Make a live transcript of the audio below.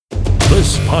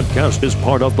This podcast is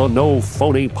part of the No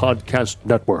Phony Podcast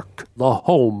Network, the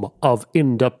home of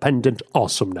independent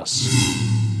awesomeness.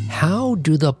 How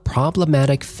do the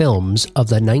problematic films of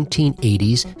the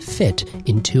 1980s fit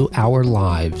into our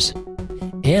lives?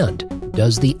 And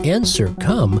does the answer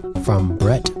come from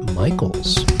Bret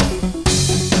Michaels?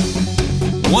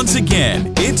 Once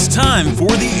again, it's time for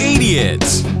the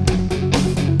Idiots.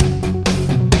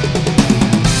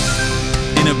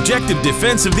 An objective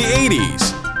defense of the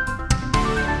 80s.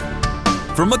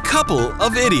 From a couple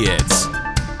of idiots.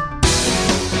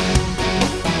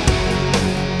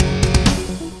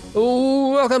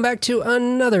 Welcome back to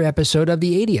another episode of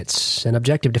The Idiots, an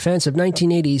objective defense of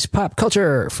 1980s pop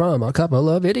culture from a couple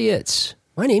of idiots.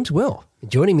 My name's Will.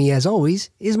 Joining me, as always,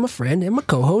 is my friend and my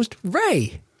co-host,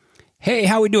 Ray. Hey,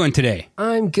 how we doing today?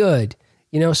 I'm good.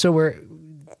 You know, so we're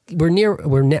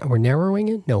narrowing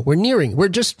in? No, we're nearing. We're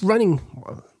just running.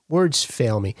 Words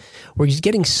fail me. We're just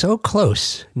getting so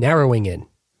close. Narrowing in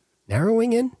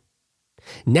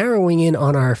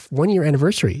on our 1 year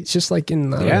anniversary. It's just like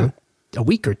in a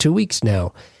week or 2 weeks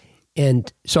now.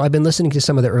 And so I've been listening to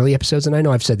some of the early episodes, and I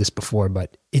know I've said this before,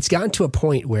 but it's gotten to a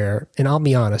point where, and I'll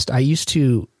be honest, I used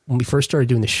to, when we first started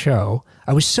doing the show,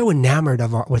 I was so enamored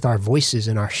with our voices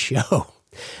in our show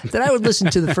that I would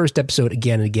listen to the first episode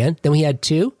again and again. Then we had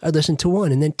two. I'd listen to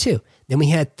one and then two. Then we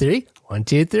had three. 1,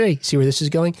 2, 3. See where this is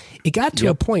going? It got to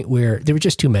a point where there were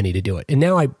just too many to do it. And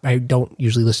now I don't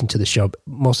usually listen to the show,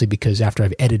 mostly because after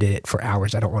I've edited it for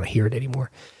hours, I don't want to hear it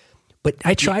anymore. But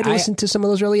I tried to listen to some of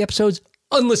those early episodes.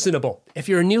 Unlistenable. If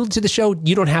you're new to the show,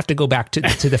 you don't have to go back to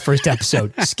the first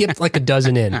episode. Skip like a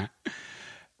dozen in.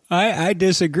 I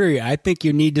disagree. I think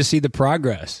you need to see the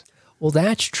progress. Well,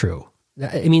 that's true.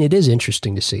 I mean, it is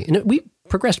interesting to see. And we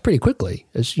progressed pretty quickly,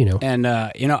 as you know. And,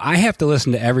 I have to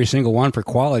listen to every single one for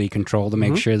quality control to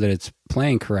make sure that it's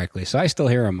playing correctly. So I still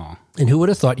hear them all. And who would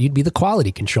have thought you'd be the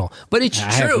quality control? But it's true.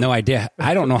 I have no idea.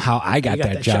 I don't know how I got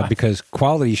that job because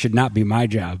quality should not be my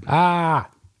job.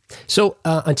 So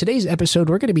on today's episode,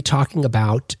 we're going to be talking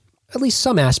about at least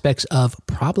some aspects of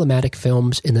problematic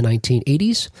films in the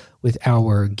 1980s with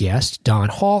our guest, Don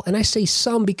Hall. And I say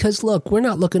some because, look, we're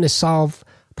not looking to solve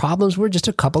problems. We're just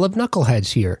a couple of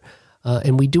knuckleheads here.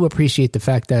 And we do appreciate the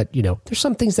fact that, you know, there's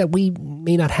some things that we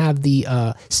may not have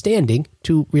the standing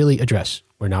to really address.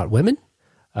 We're not women.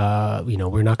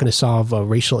 We're not going to solve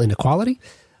racial inequality.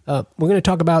 We're going to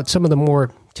talk about some of the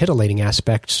more titillating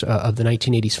aspects of the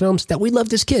 1980s films that we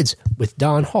loved as kids with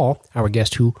Don Hall, our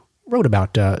guest who wrote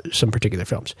about some particular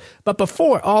films. But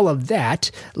before all of that,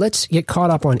 let's get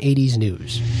caught up on 80s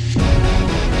news.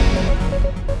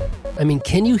 I mean,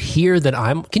 can you hear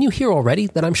already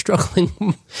that I'm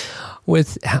struggling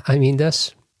with,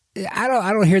 this? I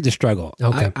don't hear the struggle.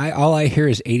 Okay. All I hear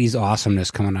is 80s awesomeness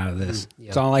coming out of this. Yeah.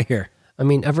 That's all I hear. I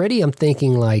mean, I'm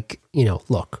thinking like,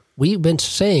 look, we've been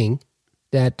saying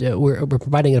that we're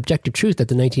providing an objective truth that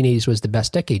the 1980s was the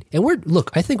best decade. And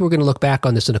I think we're going to look back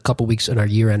on this in a couple weeks on our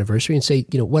year anniversary and say,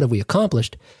 what have we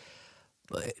accomplished?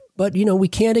 But we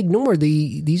can't ignore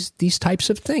these types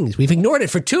of things. We've ignored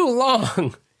it for too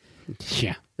long.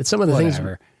 Yeah. It's some of the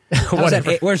Whatever. things.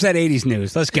 Whatever. Where's that 80s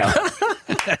news? Let's go.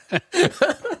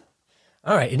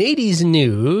 All right. In 80s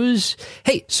news.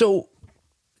 Hey, so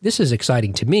this is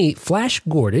exciting to me. Flash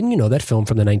Gordon, that film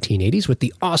from the 1980s with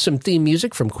the awesome theme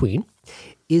music from Queen,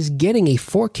 is getting a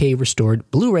 4K restored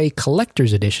Blu-ray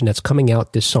collector's edition that's coming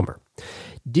out this summer.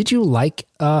 Did you like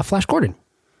Flash Gordon?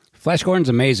 Flash Gordon's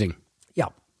amazing. Yeah.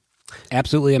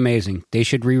 Absolutely amazing. They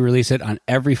should re-release it on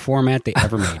every format they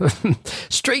ever made.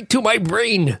 Straight to my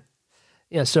brain.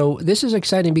 Yeah, so this is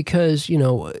exciting because,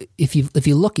 if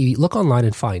you look online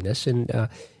and find this, and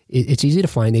it's easy to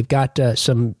find. They've got a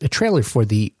trailer for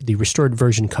the restored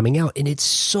version coming out, and it's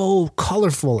so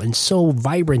colorful and so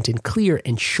vibrant and clear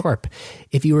and sharp.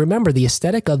 If you remember, the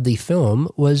aesthetic of the film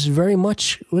was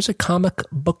a comic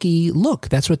booky look.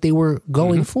 That's what they were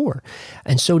going for.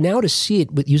 And so now to see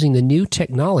it with using the new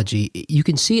technology, you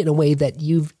can see it in a way that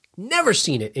you've never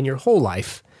seen it in your whole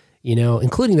life,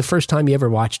 including the first time you ever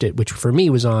watched it, which for me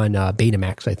was on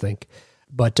Betamax, I think.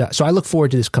 But so I look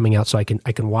forward to this coming out so I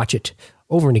can watch it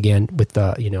over and again with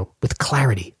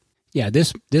clarity. Yeah,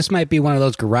 this might be one of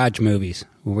those garage movies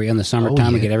where we in the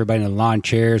summertime we get everybody in the lawn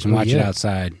chairs and watch it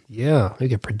outside. Yeah, we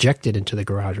get projected into the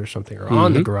garage or something, or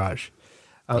on the garage.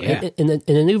 And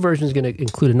the new version is going to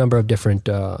include a number of different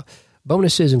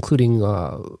bonuses, including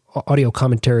audio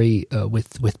commentary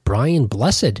with Brian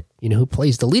Blessed, who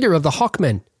plays the leader of the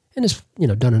Hawkmen. And has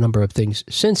done a number of things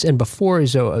since and before.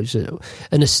 Is an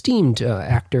esteemed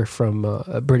actor from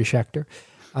a British actor,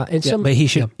 but he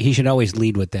should always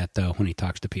lead with that though when he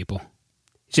talks to people.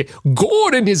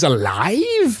 Gordon is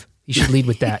alive. You should lead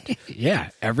with that. Yeah,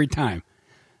 every time.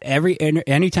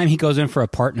 Anytime he goes in for a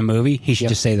part in a movie, he should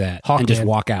just say that and just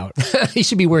walk out. He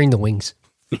should be wearing the wings.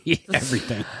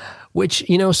 Everything. Which,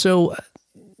 so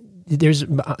there's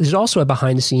also a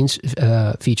behind the scenes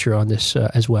feature on this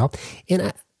as well. And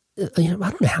I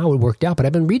don't know how it worked out, but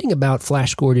I've been reading about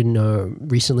Flash Gordon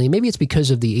recently. Maybe it's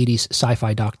because of the 80s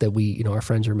sci-fi doc that our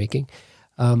friends are making.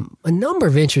 A number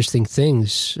of interesting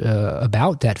things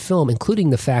about that film, including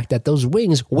the fact that those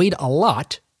wings weighed a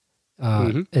lot.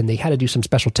 And they had to do some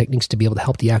special techniques to be able to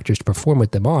help the actors to perform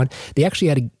with them on. They actually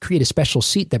had to create a special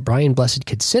seat that Brian Blessed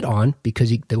could sit on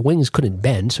because the wings couldn't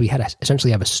bend, so he had to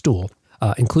essentially have a stool,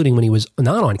 including when he was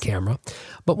not on camera.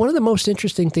 But one of the most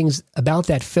interesting things about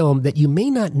that film that you may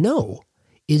not know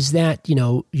is that,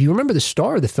 you remember the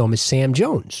star of the film is Sam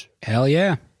Jones. Hell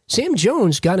yeah. Sam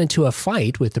Jones got into a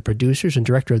fight with the producers and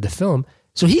director of the film,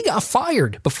 so he got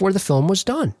fired before the film was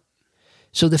done.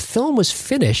 So the film was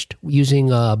finished using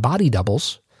body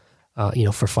doubles,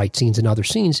 for fight scenes and other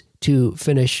scenes to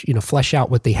flesh out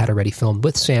what they had already filmed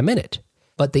with Sam in it.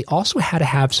 But they also had to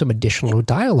have some additional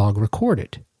dialogue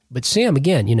recorded. But Sam,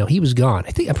 again, he was gone.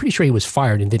 I'm pretty sure he was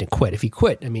fired and didn't quit. If he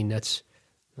quit,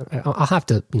 I'll have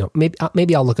to,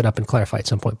 maybe I'll look it up and clarify at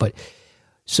some point. But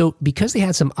so because they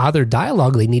had some other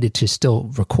dialogue they needed to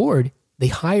still record, they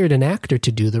hired an actor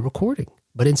to do the recording.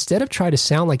 But instead of trying to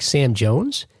sound like Sam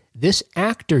Jones, this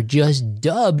actor just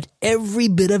dubbed every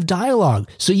bit of dialogue.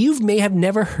 So you may have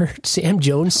never heard Sam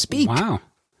Jones speak. Wow.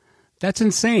 That's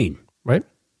insane. Right?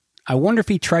 I wonder if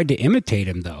he tried to imitate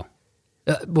him, though.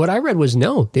 What I read was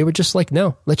no. They were just like,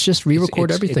 no, let's just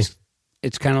re-record everything.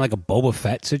 It's kind of like a Boba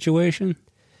Fett situation.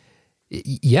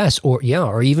 Yes,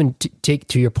 or even take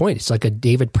to your point, it's like a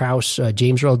David Prowse,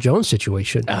 James Earl Jones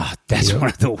situation. That's one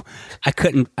of the. I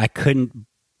couldn't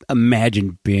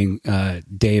imagine being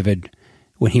David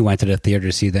when he went to the theater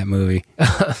to see that movie.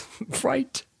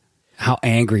 Right. How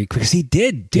angry, because he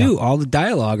did do all the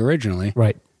dialogue originally.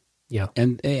 Right. Yeah.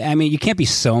 And you can't be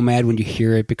so mad when you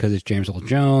hear it because it's James Earl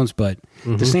Jones, but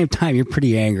at the same time, you're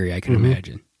pretty angry, I can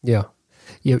imagine. Yeah.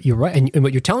 You're right. And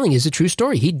what you're telling is a true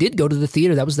story. He did go to the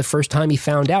theater. That was the first time he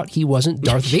found out he wasn't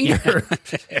Darth Vader.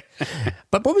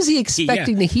 But what was he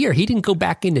expecting to hear? He didn't go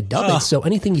back into dub it, so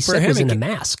anything he said was in a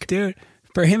mask. Dude,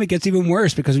 for him, it gets even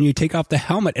worse because when you take off the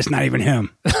helmet, it's not even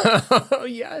him. Oh,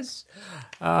 yes.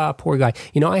 Poor guy.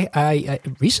 I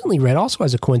recently read also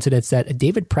as a coincidence that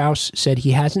David Prowse said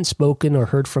he hasn't spoken or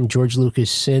heard from George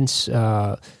Lucas since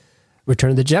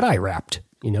Return of the Jedi wrapped.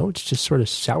 It's just sort of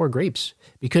sour grapes.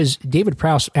 Because David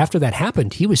Prowse, after that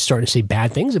happened, he was starting to say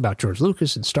bad things about George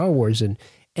Lucas and Star Wars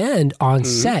and on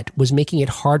set was making it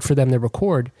hard for them to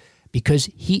record because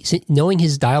knowing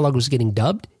his dialogue was getting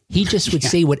dubbed, he just would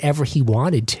say whatever he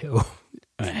wanted to.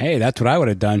 Hey, that's what I would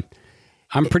have done.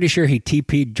 I'm pretty sure he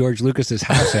TP'd George Lucas's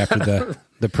house after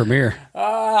the premiere.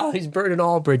 He's burning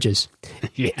all bridges.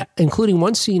 Yeah. Including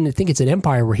one scene, I think it's in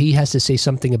Empire, where he has to say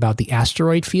something about the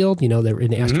asteroid field. They're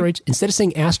in asteroids. Instead of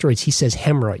saying asteroids, he says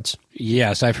hemorrhoids.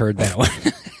 Yes, I've heard that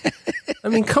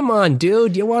one. Come on,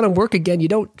 dude. You want to work again. You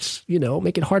don't,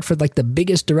 make it hard for like the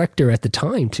biggest director at the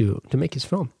time to make his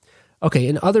film. Okay,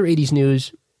 in other 80s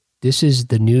news, this is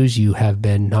the news you have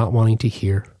been not wanting to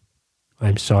hear.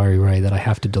 I'm sorry, Ray, that I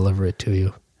have to deliver it to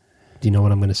you. Do you know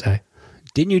what I'm going to say?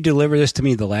 Didn't you deliver this to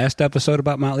me the last episode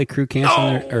about Motley Crue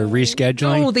canceling or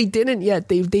rescheduling? No, they didn't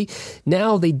yet.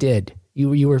 Now they did.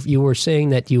 You were saying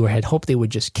that you had hoped they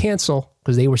would just cancel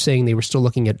because they were saying they were still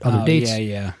looking at other dates.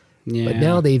 Yeah. But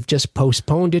now they've just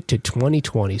postponed it to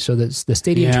 2020. So the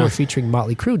stadium tour featuring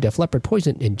Motley Crue, Def Leppard,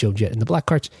 Poison, and Joan Jett and the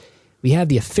Blackhearts. We have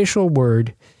the official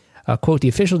word. Quote, the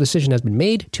official decision has been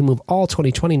made to move all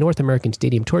 2020 North American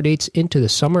Stadium Tour dates into the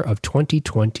summer of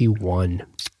 2021.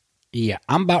 Yeah,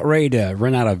 I'm about ready to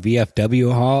run out of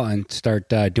VFW Hall and start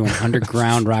doing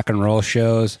underground rock and roll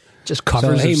shows. Just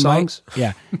covers of songs?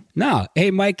 Yeah. No,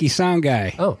 hey, Mikey, sound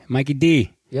guy. Oh. Mikey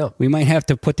D. Yeah. We might have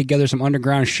to put together some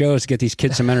underground shows to get these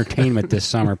kids some entertainment this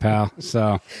summer, pal.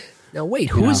 So now, wait,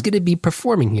 who's going to be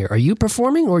performing here? Are you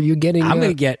performing or are you getting... I'm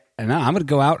going to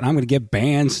go out and I'm going to get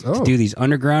bands to do these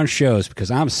underground shows because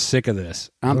I'm sick of this.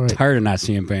 I'm tired of not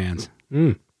seeing bands.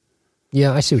 Mm.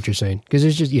 Yeah, I see what you're saying. Because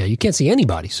there's just, you can't see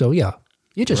anybody. So, you're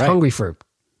just hungry for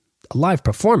a live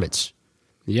performance.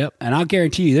 Yep. And I'll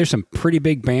guarantee you there's some pretty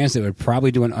big bands that would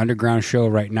probably do an underground show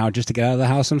right now just to get out of the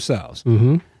house themselves.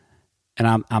 Mm-hmm.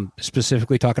 And I'm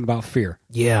specifically talking about Fear.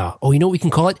 Yeah. Oh, you know what we can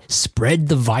call it? Spread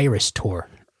the Virus Tour.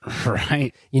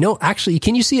 Right. Actually,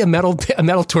 can you see a metal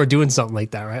tour doing something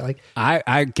like that, right? Like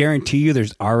I guarantee you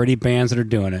there's already bands that are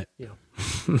doing it. Yeah.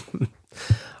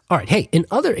 All right. Hey, in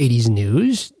other 80s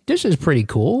news, this is pretty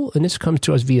cool, and this comes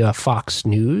to us via Fox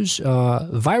News.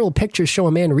 Viral pictures show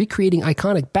a man recreating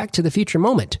iconic Back to the Future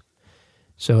moment.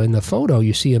 So in the photo,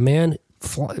 you see a man,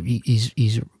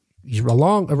 he's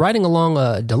riding along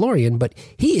a DeLorean, but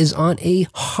he is on a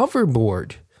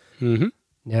hoverboard. Mm-hmm.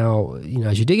 Now,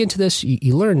 as you dig into this,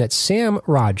 you learn that Sam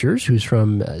Rogers, who's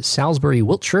from Salisbury,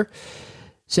 Wiltshire,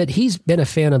 said he's been a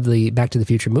fan of the Back to the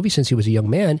Future movie since he was a young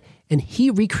man, and he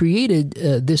recreated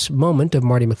this moment of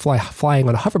Marty McFly flying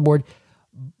on a hoverboard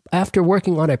after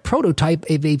working on a prototype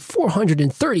of a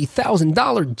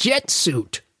 $430,000 jet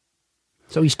suit.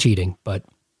 So he's cheating, but...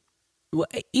 Well,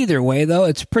 either way, though,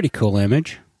 it's a pretty cool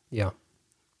image. Yeah.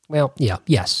 Well, yeah,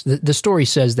 yes. The story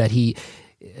says that a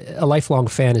lifelong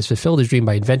fan, has fulfilled his dream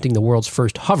by inventing the world's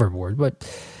first hoverboard, but...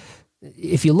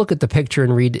 If you look at the picture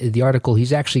and read the article,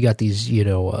 he's actually got these, a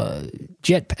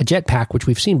jetpack, which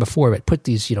we've seen before, but put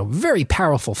these, very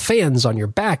powerful fans on your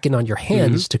back and on your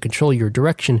hands to control your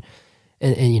direction.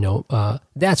 And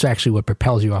that's actually what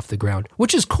propels you off the ground,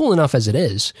 which is cool enough as it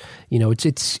is. We're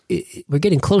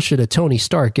getting closer to Tony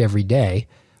Stark every day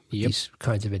with these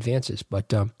kinds of advances.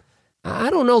 But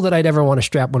I don't know that I'd ever want to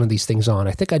strap one of these things on.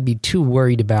 I think I'd be too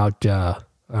worried about,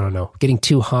 getting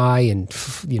too high and,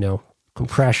 come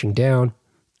crashing down.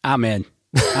 I'm in.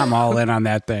 I'm all in on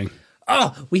that thing.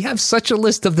 Oh, we have such a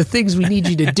list of the things we need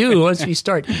you to do once we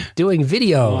start doing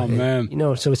video. Oh, man.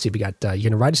 So let's see. We got, you're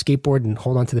going to ride a skateboard and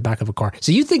hold on to the back of a car.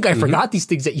 So you think I forgot these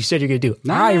things that you said you're going to do.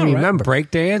 No, I remember.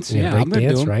 Right. Breakdance. Yeah, break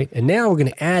dance, right? And now we're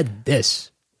going to add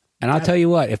this. And I'll tell you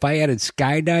what, if I added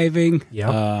skydiving,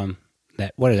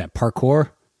 what is that,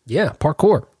 parkour? Yeah,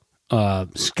 parkour.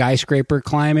 Skyscraper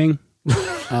climbing.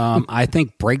 I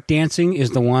think breakdancing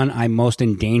is the one I'm most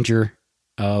in danger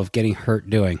of getting hurt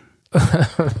doing.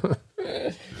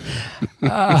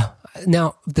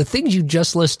 Now, the things you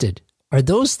just listed, are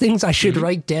those things I should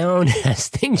write down as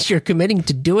things you're committing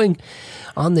to doing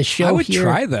on the show? I would here?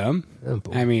 try them. Oh,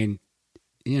 I mean,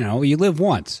 you live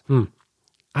once.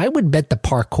 I would bet the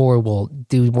parkour will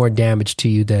do more damage to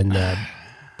you than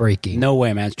breaking. No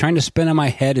way, man. Trying to spin on my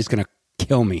head is going to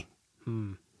kill me.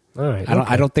 All right.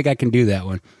 I don't think I can do that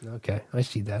one. Okay, I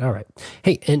see that. All right.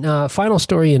 Hey, and final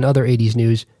story in other 80s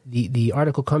news. The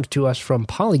article comes to us from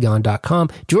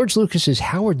Polygon.com. George Lucas's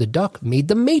Howard the Duck made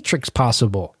The Matrix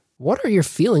possible. What are your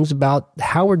feelings about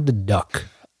Howard the Duck?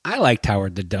 I liked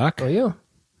Howard the Duck. Oh, yeah?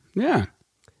 Yeah.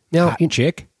 Now, Hot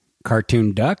chick,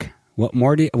 cartoon duck. What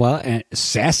more do you... Well,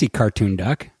 sassy cartoon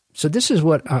duck. So this is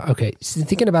what... so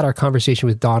thinking about our conversation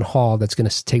with Don Hall that's going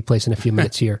to take place in a few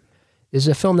minutes here. This is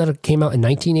a film that came out in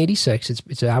 1986.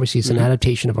 It's obviously an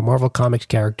adaptation of a Marvel Comics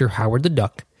character, Howard the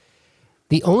Duck.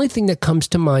 The only thing that comes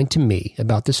to mind to me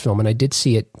about this film, and I did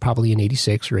see it probably in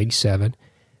 86 or 87,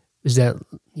 is that,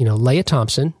 Leah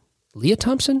Thompson.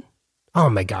 Oh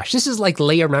my gosh, this is like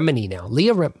Leah Remini now.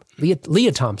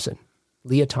 Leah Thompson.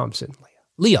 Leah.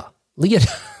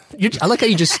 I like how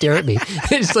you just stare at me.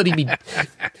 Just letting me...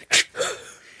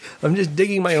 I'm just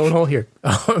digging my own hole here.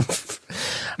 I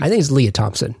think it's Leah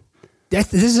Thompson.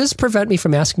 Does this prevent me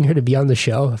from asking her to be on the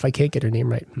show if I can't get her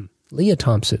name right? Leah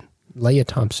Thompson.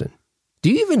 Do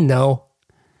you even know?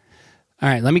 All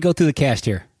right, let me go through the cast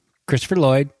here. Christopher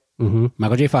Lloyd,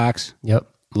 Michael J. Fox,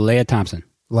 Leah Thompson.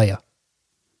 Leah.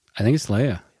 I think it's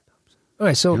Leah. All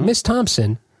right, so Miss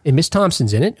Thompson, and Miss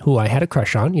Thompson's in it, who I had a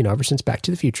crush on, ever since Back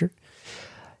to the Future.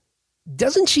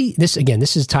 Doesn't she, this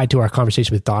is tied to our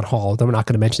conversation with Don Hall, though we're not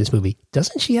going to mention this movie.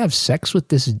 Doesn't she have sex with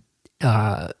this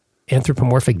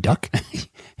anthropomorphic duck?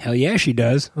 Hell yeah, she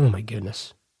does. Oh my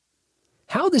goodness.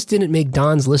 How this didn't make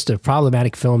Don's list of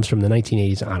problematic films from the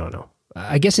 1980s, I don't know.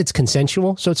 I guess it's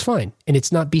consensual, so it's fine. And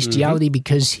it's not bestiality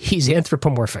because he's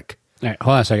anthropomorphic. All right,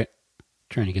 hold on a second.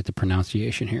 Trying to get the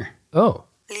pronunciation here. Oh.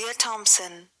 Leah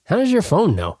Thompson. How does your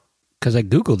phone know? Because I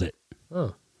Googled it.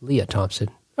 Oh, Leah Thompson.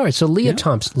 All right, so Leah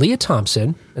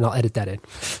Thompson, and I'll edit that in.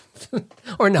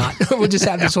 Or not. We'll just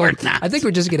have this whole... I think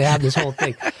we're just going to have this whole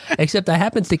thing. Except I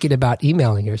have been thinking about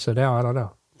emailing her, so now I don't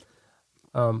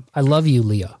know. I love you,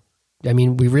 Leah. I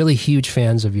mean, we're really huge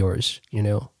fans of yours,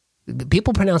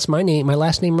 People pronounce my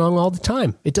last name wrong all the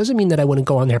time. It doesn't mean that I wouldn't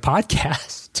go on their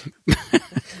podcast.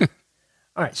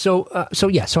 All right, so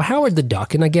Howard the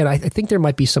Duck, and again, I think there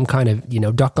might be some kind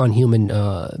of, duck on human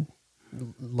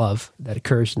love that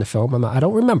occurs in the film. I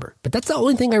don't remember, but that's the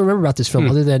only thing I remember about this film,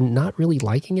 other than not really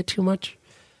liking it too much.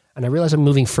 And I realize I'm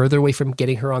moving further away from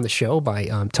getting her on the show by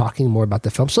talking more about the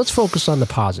film. So let's focus on the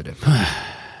positive.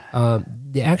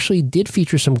 They actually did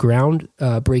feature some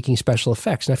ground-breaking special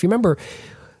effects. Now, if you remember,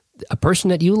 a person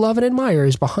that you love and admire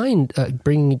is behind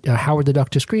bringing Howard the Duck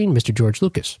to screen, Mr. George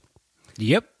Lucas.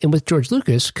 Yep. And with George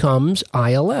Lucas comes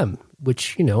ILM,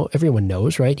 which, everyone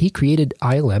knows, right? He created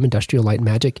ILM, Industrial Light and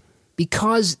Magic,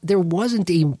 because there wasn't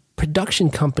a production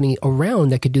company around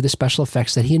that could do the special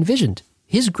effects that he envisioned.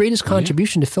 His greatest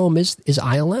contribution to film is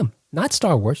ILM, not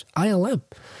Star Wars, ILM.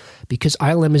 Because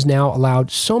ILM has now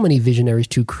allowed so many visionaries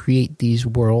to create these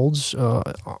worlds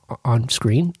on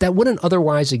screen that wouldn't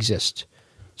otherwise exist.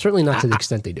 Certainly not to the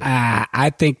extent they do.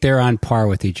 I think they're on par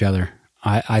with each other.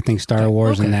 I think Star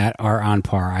Wars and that are on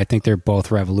par. I think they're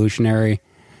both revolutionary.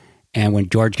 And when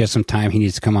George gets some time, he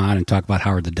needs to come on and talk about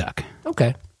Howard the Duck.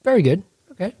 Okay. Very good.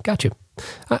 Okay. Got you.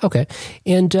 Okay.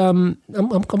 And I'm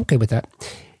okay with that.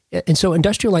 And so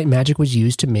Industrial Light and Magic was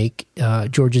used to make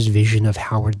George's vision of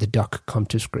Howard the Duck come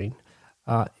to screen,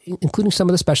 including some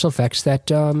of the special effects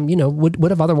that,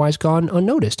 would have otherwise gone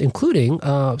unnoticed, including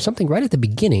something right at the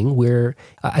beginning where,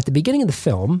 at the beginning of the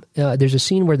film, there's a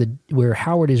scene where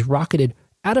Howard is rocketed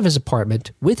out of his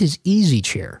apartment with his easy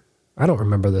chair. I don't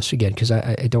remember this again because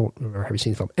I don't remember having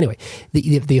seen the film. Anyway,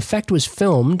 the effect was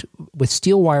filmed with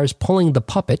steel wires pulling the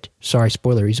puppet. Sorry,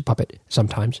 spoiler, he's a puppet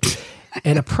sometimes.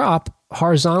 And a prop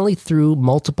horizontally through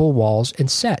multiple walls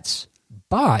and sets.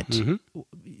 But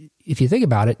if you think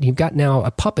about it, you've got now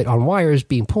a puppet on wires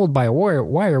being pulled by a wire.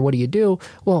 What do you do?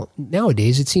 Well,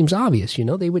 nowadays it seems obvious.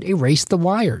 They would erase the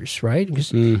wires, right?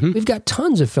 Because we've got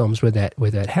tons of films where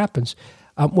that happens.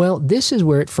 Well, this is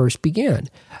where it first began.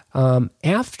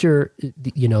 After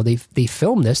they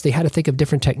filmed this, they had to think of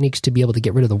different techniques to be able to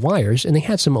get rid of the wires, and they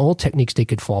had some old techniques they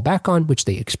could fall back on, which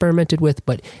they experimented with,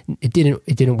 but it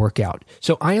didn't work out.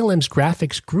 So ILM's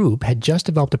graphics group had just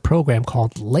developed a program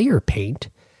called Layer Paint,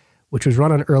 which was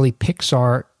run on early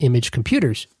Pixar image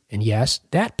computers. And yes,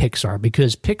 that Pixar,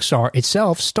 because Pixar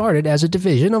itself started as a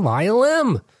division of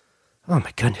ILM. Oh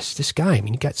my goodness, this guy! I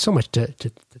mean, you got so much to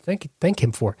thank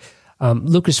him for.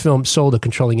 Lucasfilm sold a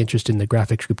controlling interest in the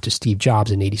graphics group to Steve Jobs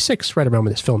in '86, right around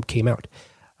when this film came out.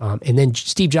 And then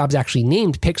Steve Jobs actually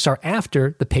named Pixar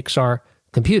after the Pixar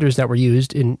computers that were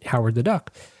used in Howard the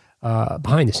Duck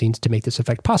behind the scenes to make this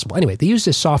effect possible. Anyway, they used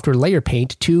this software Layer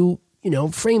Paint to,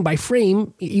 frame by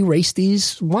frame, erase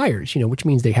these wires, which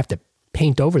means they have to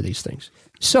paint over these things.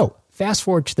 So fast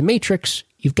forward to The Matrix,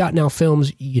 you've got now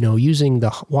films, using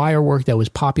the wire work that was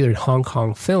popular in Hong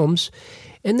Kong films.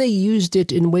 And they used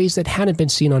it in ways that hadn't been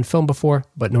seen on film before,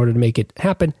 but in order to make it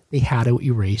happen, they had to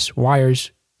erase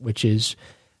wires, which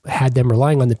had them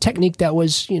relying on the technique that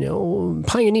was,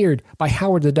 pioneered by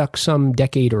Howard the Duck some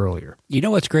decade earlier. You know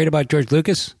what's great about George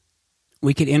Lucas?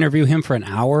 We could interview him for an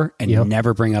hour and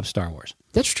never bring up Star Wars.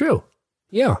 That's true.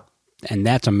 Yeah. And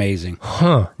that's amazing.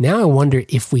 Huh. Now I wonder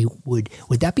if would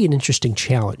that be an interesting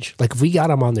challenge? Like if we got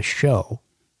him on the show.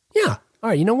 Yeah. All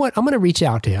right. You know what? I'm going to reach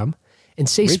out to him. And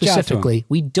say specifically,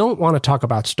 we don't want to talk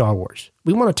about Star Wars.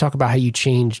 We want to talk about how you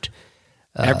changed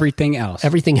everything else.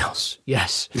 Everything else,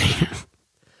 yes.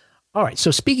 All right.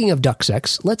 So speaking of duck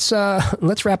sex, let's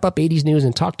wrap up 80s news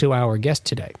and talk to our guest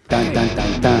today. Dun, dun,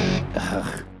 dun,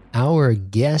 dun. Our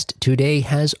guest today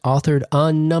has authored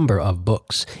a number of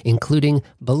books, including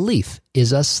 "Belief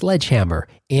is a Sledgehammer"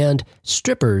 and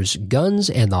 "Strippers, Guns,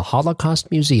 and the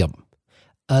Holocaust Museum."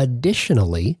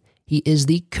 Additionally, he is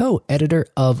the co-editor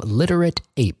of Literate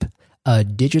Ape, a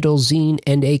digital zine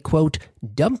and a, quote,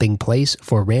 dumping place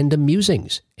for random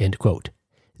musings, end quote.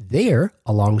 There,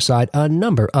 alongside a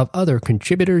number of other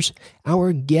contributors,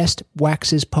 our guest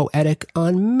waxes poetic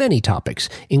on many topics,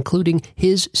 including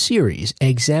his series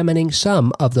examining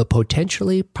some of the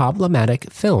potentially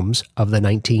problematic films of the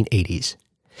 1980s.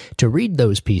 To read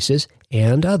those pieces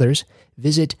and others,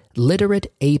 visit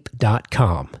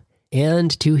literateape.com.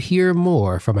 And to hear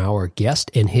more from our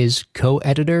guest and his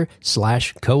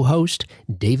co-editor/co-host,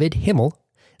 David Himmel,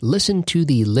 listen to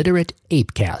the Literate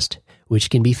Apecast, which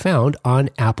can be found on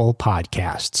Apple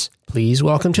Podcasts. Please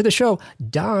welcome to the show,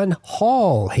 Don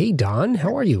Hall. Hey, Don,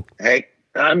 how are you? Hey,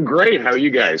 I'm great. How are you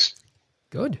guys?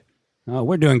 Good. Oh,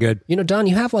 we're doing good. Don,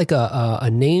 you have like a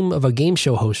name of a game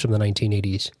show host from the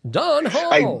 1980s. Don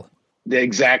Hall.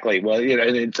 Exactly. Well,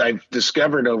 I've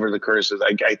discovered over the courses.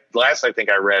 Last I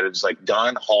think I read, it's like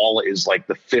Don Hall is like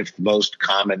the 5th most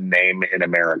common name in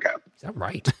America. Is that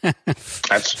right?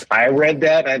 I read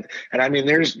that, and I mean,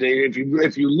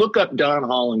 if you look up Don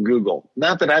Hall in Google,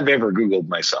 not that I've ever Googled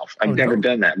myself, I've never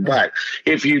done that, but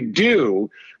if you do,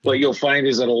 what you'll find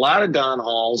is that a lot of Don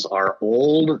Halls are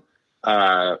old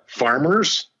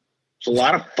farmers. There's a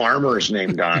lot of farmers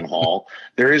named Don Hall.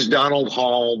 There is Donald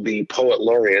Hall, the poet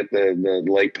laureate, the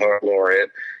late poet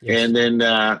laureate. Yes. And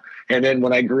then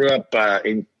when I grew up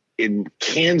in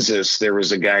Kansas, there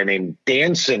was a guy named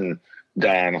Dancin'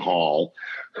 Don Hall,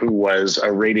 who was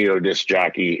a radio disc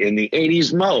jockey in the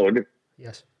 80s mode.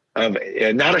 Yes. of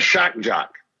not a shock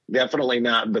jock. Definitely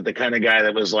not, but the kind of guy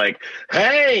that was like,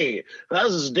 "Hey,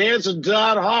 this is Dancing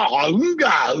Don Hall.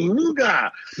 Ooga, ooga.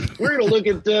 We're going to look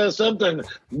at something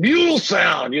mule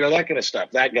sound, that kind of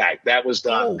stuff." That guy, that was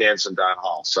Dancing Don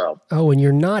Hall. So, and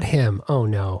you're not him. Oh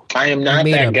no, I am not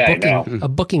that guy. A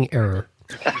booking error.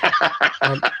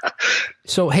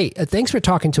 So, hey, thanks for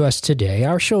talking to us today.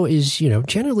 Our show is,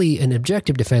 generally an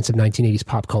objective defense of 1980s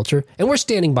pop culture, and we're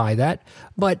standing by that.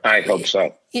 But I hope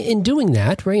so. In doing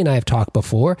that, Ray and I have talked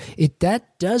before,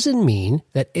 that doesn't mean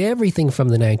that everything from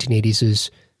the 1980s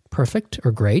is perfect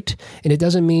or great, and it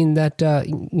doesn't mean that,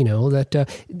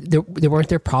 there weren't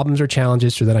there problems or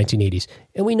challenges through the 1980s.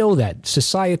 And we know that,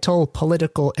 societal,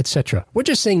 political, etc. We're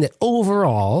just saying that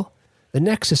overall, the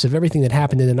nexus of everything that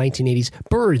happened in the 1980s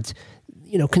birthed,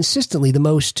 consistently the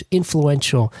most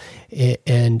influential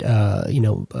and,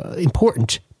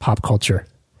 important pop culture.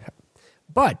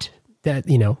 But that,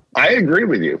 I agree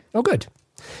with you. Oh, good.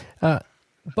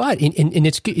 But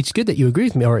it's good that you agree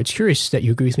with me, or it's curious that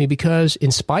you agree with me, because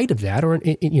in spite of that, or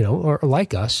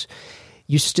like us,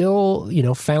 you still,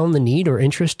 found the need or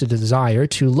interest, the desire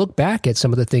to look back at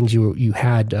some of the things you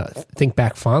had, think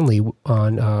back fondly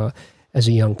on as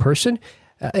a young person,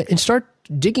 and start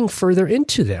digging further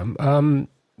into them.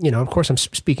 Of course, I'm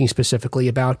speaking specifically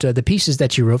about the pieces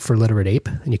that you wrote for Literate Ape,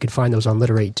 and you can find those on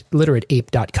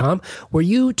literateape.com, where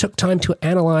you took time to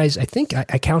analyze, I think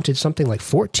I counted something like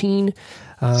 14...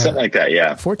 something like that,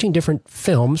 yeah. 14 different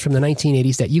films from the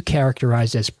 1980s that you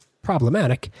characterized as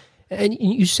problematic, and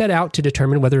you set out to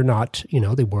determine whether or not,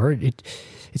 they were.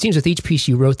 It seems with each piece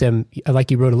you wrote them, like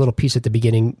you wrote a little piece at the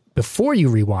beginning before you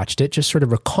rewatched it, just sort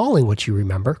of recalling what you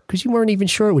remember, because you weren't even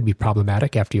sure it would be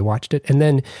problematic after you watched it. And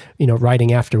then,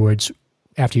 writing afterwards,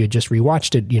 after you had just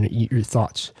rewatched it, your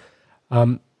thoughts.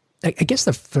 I guess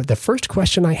the first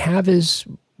question I have is,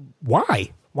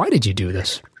 why? Why did you do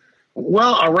this?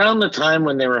 Well, around the time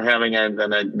when they were having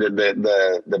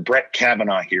the Brett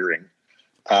Kavanaugh hearing,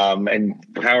 and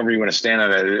however you want to stand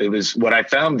on it, it was what I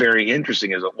found very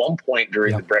interesting is at one point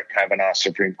during the Brett Kavanaugh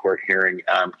Supreme Court hearing,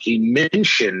 he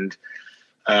mentioned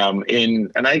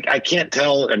and I can't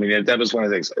tell, I mean, that was one of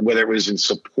the things, whether it was in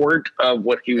support of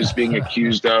what he was being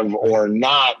accused of or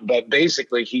not, but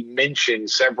basically he mentioned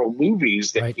several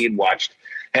movies that he had watched.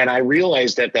 And I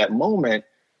realized at that moment,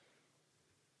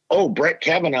 Brett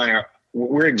Kavanaugh,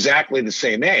 we're exactly the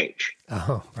same age.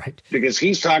 Oh, right. Because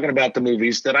he's talking about the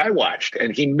movies that I watched.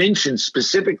 And he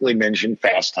specifically mentioned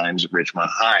Fast Times at Ridgemont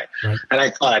High. Right. And I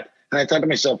thought to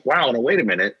myself, wow, wait a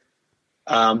minute.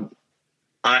 I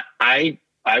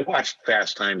watched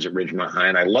Fast Times at Ridgemont High,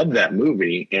 and I loved that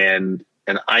movie. And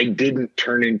I didn't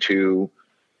turn into,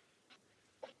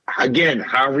 again,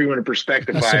 however you want to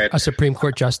perspectivify it, a Supreme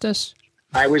Court justice?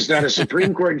 I was not a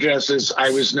Supreme Court justice. I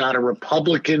was not a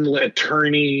Republican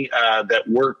attorney that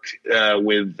worked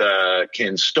with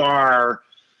Ken Starr,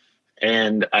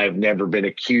 and I've never been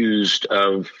accused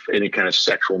of any kind of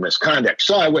sexual misconduct.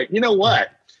 So I went, you know what?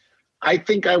 I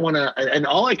think I want to, and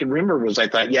all I can remember was I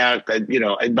thought,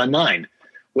 in my mind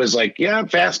was like,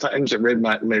 Fast Times at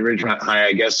Ridgemont High,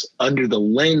 I guess, under the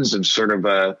lens of sort of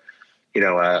a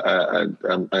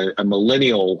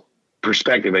millennial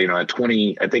perspective, I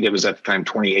think it was at the time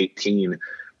 2018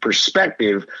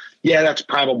 perspective. Yeah, that's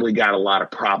probably got a lot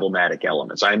of problematic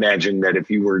elements. I imagine that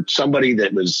if you were somebody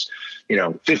that was,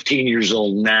 15 years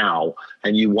old now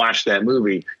and you watched that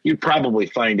movie, you'd probably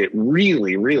find it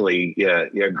really, really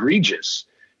egregious.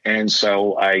 And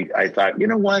so I thought, you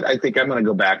know what? I think I'm going to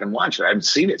go back and watch it. I've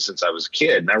seen it since I was a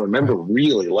kid, and I remember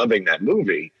really loving that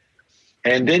movie.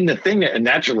 And then the thing that, and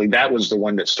naturally that was the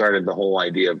one that started the whole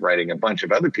idea of writing a bunch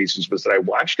of other pieces, was that I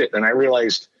watched it and I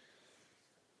realized,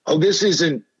 this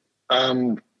isn't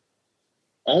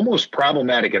almost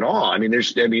problematic at all. I mean,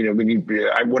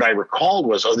 what I recalled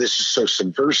was, this is so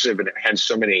subversive, and it had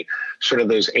so many sort of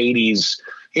those 80s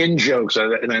in jokes.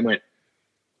 And I went,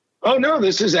 oh no,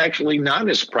 this is actually not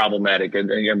as problematic.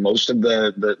 And most of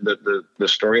the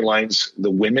storylines, the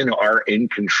women are in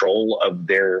control of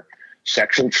their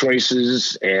sexual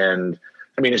choices. And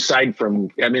I mean, aside from,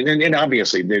 and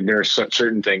obviously there are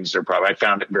certain things that I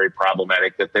found it very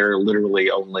problematic that there are literally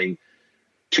only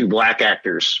 2 black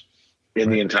actors in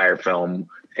the entire film.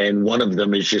 And one of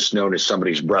them is just known as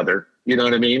somebody's brother. You know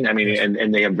what I mean?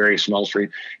 And they have very small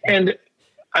screen. And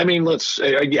I mean, is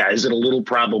it a little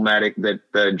problematic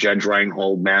that Judge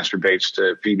Reinhold masturbates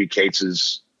to Phoebe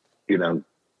Cates's,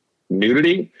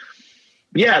 nudity?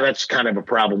 Yeah, that's kind of a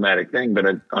problematic thing. But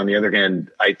on the other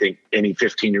hand, I think any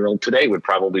 15-year-old today would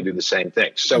probably do the same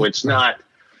thing. So it's not,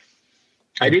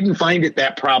 I didn't find it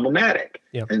that problematic.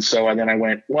 Yep. And so then I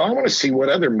went, well, I want to see what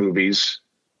other movies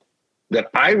that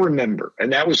I remember,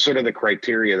 and that was sort of the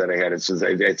criteria that I had. It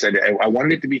said I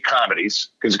wanted it to be comedies,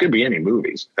 because it could be any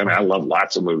movies. I mean, I love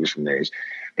lots of movies from the 80s.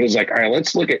 But it's like, all right,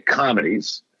 let's look at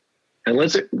comedies. And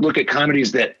let's look at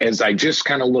comedies that, as I just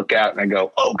kind of look out and I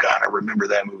go, oh, God, I remember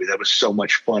that movie. That was so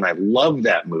much fun. I love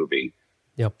that movie.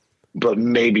 Yep. But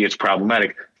maybe it's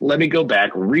problematic. Let me go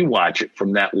back, rewatch it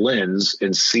from that lens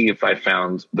and see if I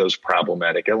found those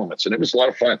problematic elements. And it was a lot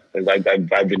of fun.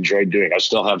 I've enjoyed doing it. I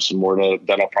still have some more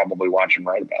that I'll probably watch and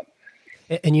write about.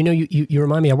 And you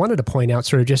remind me, I wanted to point out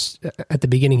sort of just at the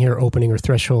beginning here, opening or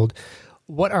threshold,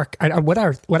 what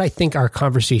I think our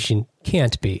conversation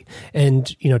can't be. And,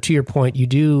 to your point, you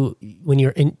do, when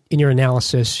you're in your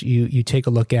analysis, you take a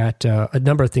look at a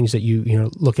number of things that you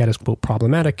look at as, quote,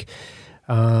 problematic.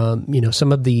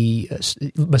 Some of the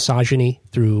misogyny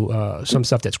through some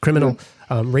stuff that's criminal,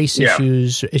 race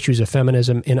issues of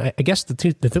feminism. And I guess the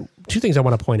two things I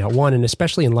want to point out, one, and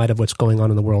especially in light of what's going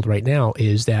on in the world right now,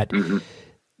 is that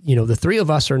the three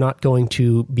of us are not going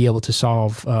to be able to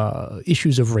solve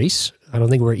issues of race. I don't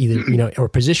think we're either, or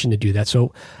positioned to do that.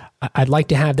 So I'd like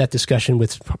to have that discussion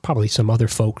with probably some other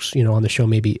folks, on the show,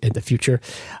 maybe in the future.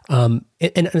 And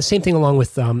the same thing along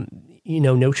with,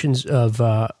 notions of,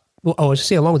 I was going to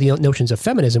say, along with the notions of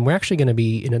feminism, we're actually going to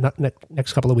be in the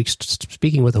next couple of weeks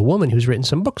speaking with a woman who's written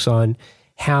some books on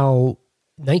how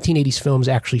 1980s films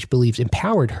actually believes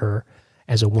empowered her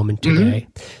as a woman today.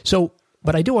 So,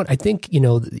 but I think,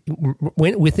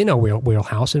 within our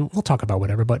wheelhouse, and we'll talk about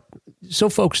whatever, but so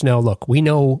folks know, look, we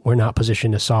know we're not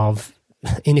positioned to solve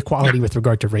inequality with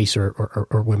regard to race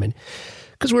or women,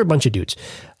 because we're a bunch of dudes.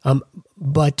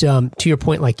 But to your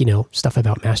point, like, stuff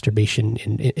about masturbation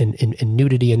and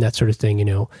nudity and that sort of thing,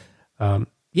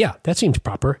 that seems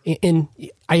proper. And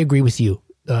I agree with you.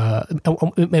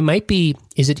 It might be,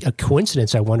 is it a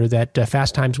coincidence, I wonder, that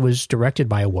Fast Times was directed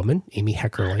by a woman, Amy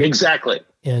Heckerling? Exactly.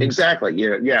 Exactly.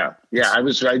 Yeah.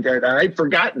 I'd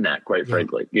forgotten that, quite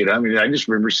frankly. I just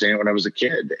remember seeing it when I was a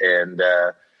kid. And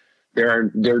there are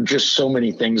just so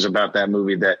many things about that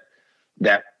movie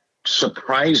that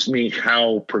surprised me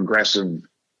how progressive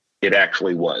it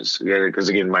actually was. Because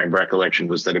again, my recollection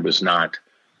was that it was not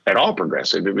at all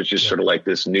progressive. It was just sort of like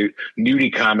this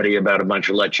nudie comedy about a bunch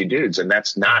of lechy dudes, and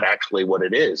that's not actually what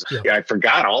it is. I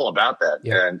forgot all about that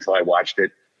until I watched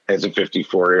it as a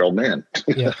 54-year-old man.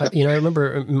 I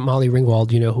remember Molly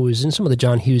Ringwald, who was in some of the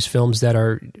John Hughes films that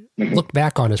are looked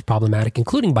back on as problematic,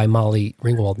 including by Molly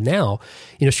Ringwald now.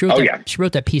 She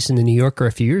wrote that piece in the New Yorker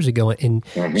a few years ago, and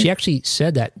she actually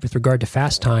said that with regard to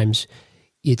Fast Times,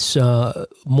 it's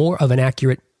more of an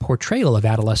accurate portrayal of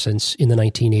adolescence in the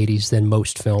 1980s than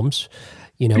most films.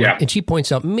 And she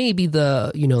points out maybe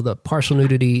the partial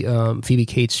nudity, Phoebe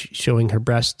Cates showing her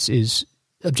breasts is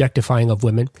objectifying of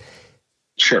women.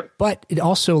 Sure. But it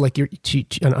also, like,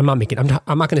 I'm not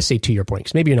going to say to your point,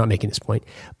 because maybe you're not making this point,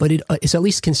 but it's at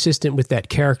least consistent with that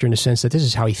character in the sense that this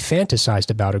is how he fantasized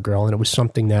about a girl. And it was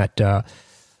something that,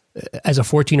 as a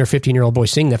 14 or 15-year-old boy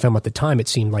seeing that film at the time, it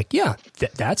seemed like,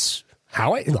 that's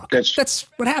how I look. That's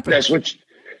what happened. That's what,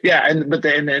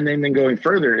 and then going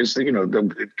further is,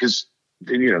 because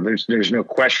there's no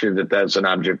question that that's an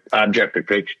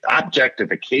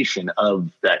objectification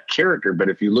of that character. But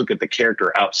if you look at the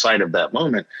character outside of that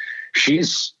moment,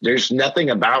 there's nothing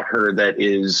about her that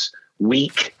is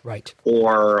weak, right,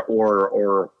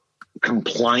 or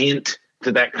compliant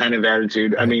to that kind of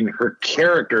attitude. Right. I mean, her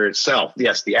character itself,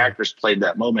 yes, the actress played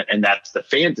that moment, and that's the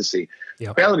fantasy.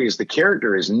 The reality is the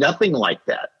character is nothing like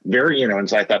that. And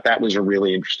so I thought that was a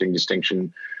really interesting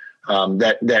distinction.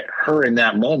 That her in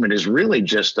that moment is really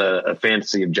just a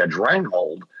fantasy of Judge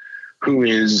Reinhold, who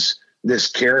is this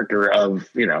character of,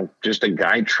 just a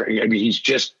guy. He's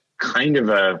just kind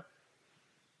of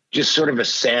just sort of a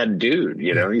sad dude.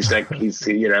 He's like, he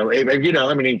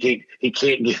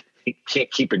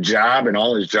can't keep a job, and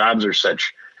all his jobs are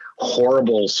such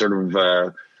horrible sort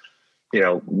of,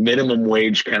 minimum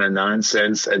wage kind of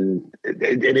nonsense. And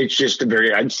it's just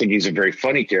I just think he's a very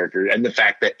funny character. And the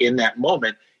fact that in that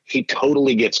moment, he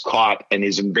totally gets caught and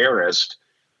is embarrassed,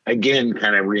 again,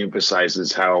 kind of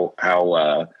reemphasizes how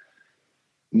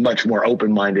much more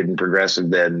open-minded and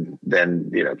progressive than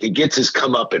he gets his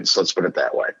comeuppance. Let's put it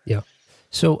that way. Yeah.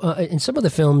 So in some of the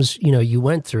films, you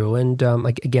went through, and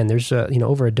again, there's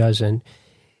over a dozen.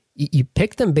 You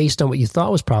picked them based on what you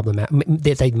thought was problematic,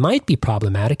 that they might be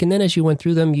problematic, and then as you went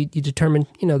through them, you determined,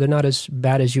 they're not as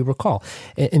bad as you recall.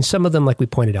 And some of them, like we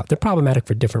pointed out, they're problematic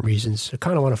for different reasons. I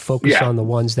kind of want to focus on the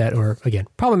ones that are, again,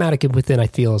 problematic within, I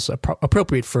feel, is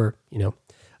appropriate for,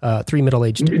 three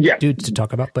middle-aged dudes to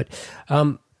talk about. But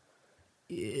and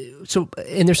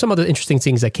there's some other interesting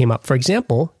things that came up. For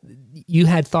example, you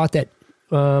had thought that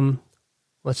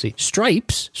Let's see.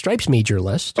 Stripes made your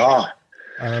list. Oh,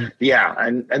 yeah.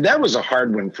 And that was a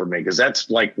hard one for me because that's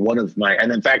like one of my,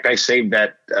 and in fact, I saved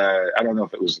that. I don't know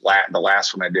if it was the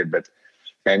last one I did,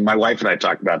 and my wife and I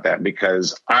talked about that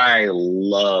because I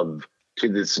to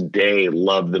this day,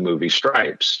 love the movie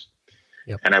Stripes.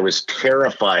 Yep. And I was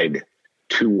terrified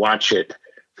to watch it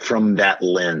from that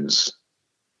lens.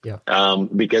 Yeah.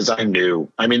 Because I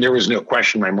knew, there was no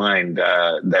question in my mind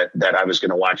that I was going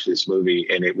to watch this movie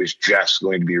and it was just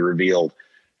going to be revealed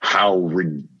how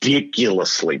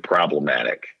ridiculously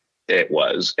problematic it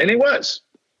was. And it was.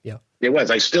 Yeah. It was.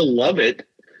 I still love it.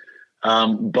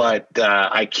 But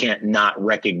I can't not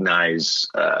recognize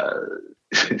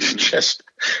just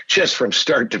from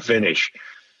start to finish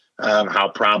how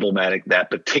problematic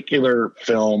that particular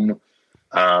film.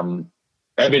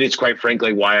 It's quite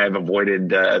frankly why I've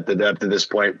avoided up to this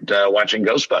point watching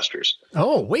Ghostbusters.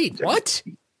 Oh wait, what?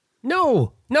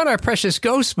 No, not our precious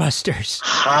Ghostbusters.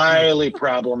 Highly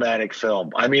problematic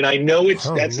film. I know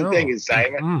the thing is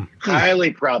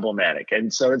highly problematic,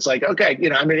 and so it's like okay,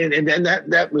 and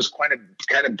that was kind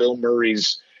of Bill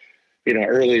Murray's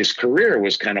earliest career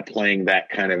was kind of playing that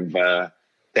kind of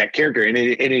that character in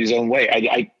his own way.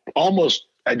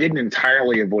 I didn't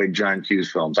entirely avoid John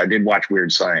Hughes films. I did watch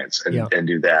Weird Science and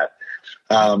do that.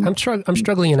 I'm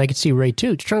struggling, and I could see Ray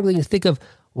too, struggling to think of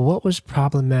what was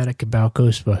problematic about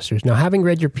Ghostbusters. Now, having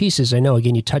read your pieces, I know,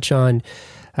 again, you touch on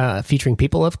featuring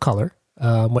people of color,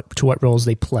 what roles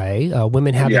they play,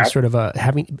 women having sort of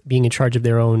being in charge of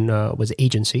their own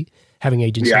having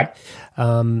agency,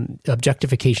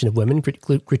 objectification of women,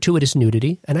 gratuitous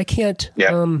nudity, and I can't.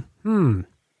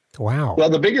 Wow. Well,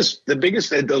 the biggest,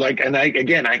 and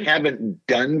I haven't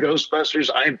done Ghostbusters.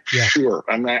 I'm sure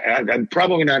I'm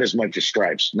probably not as much as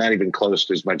Stripes, not even close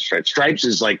to as much Stripes. Stripes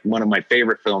is like one of my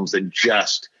favorite films that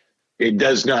it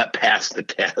does not pass the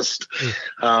test.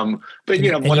 But one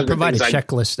of the provide a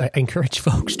checklist. I encourage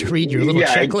folks to read your little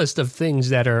checklist of things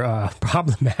that are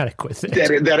problematic with it.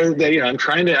 I'm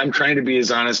trying to be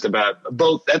as honest about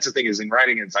both. That's the thing is in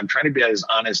writing, I'm trying to be as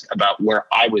honest about where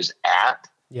I was at.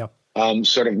 Yeah. What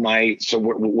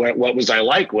was I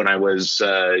like when I was,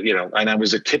 and I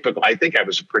was I think I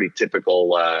was a pretty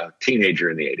typical teenager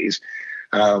in the 80s.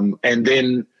 And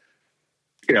then,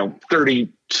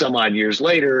 30 some odd years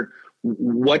later,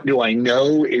 what do I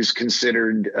know is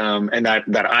considered, and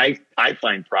that I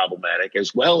find problematic,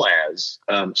 as well as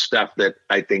stuff that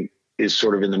I think is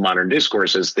sort of in the modern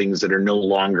discourse as things that are no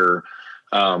longer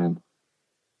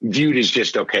viewed as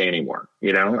just okay anymore,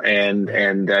 and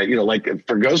like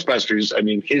for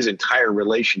Ghostbusters, his entire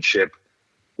relationship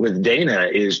with Dana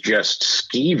is just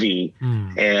skeevy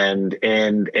and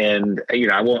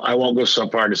I won't go so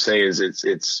far to say it's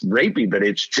rapey, but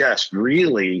it's just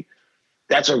really,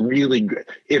 that's a really good,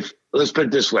 let's put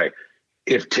it this way,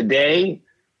 if today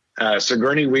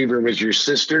Sigourney Weaver was your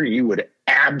sister, you would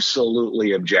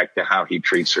absolutely object to how he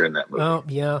treats her in that movie. Oh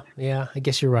yeah, I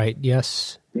guess you're right.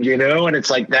 Yes. And it's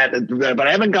like that, but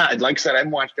I haven't like I said, I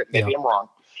haven't watched it. Maybe I'm wrong,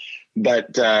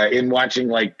 but in watching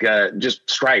just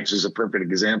Stripes is a perfect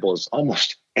example. It's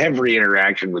almost every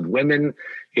interaction with women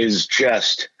is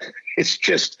it's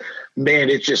just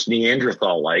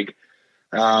Neanderthal like,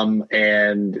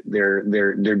 and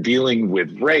they're dealing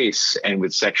with race and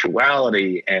with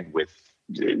sexuality and with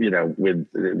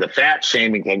with the fat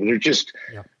shaming thing. They're just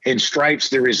in Stripes.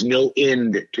 There is no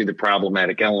end to the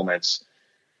problematic elements.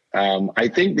 I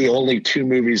think the only two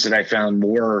movies that I found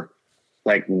more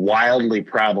wildly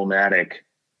problematic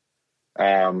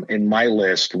in my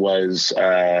list was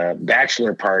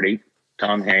Bachelor Party,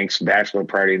 Tom Hanks' Bachelor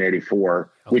Party in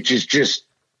 '84, which is just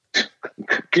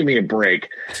give me a break.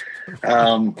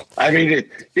 That's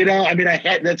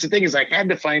the thing is I had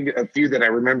to find a few that I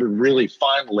remembered really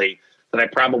fondly that I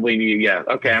probably knew.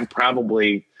 I'm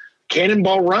probably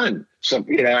Cannonball Run. So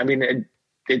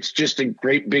it's just a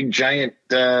great big giant.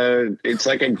 It's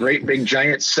like a great big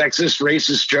giant sexist,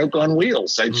 racist joke on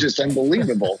wheels. It's just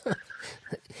unbelievable.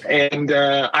 And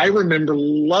I remember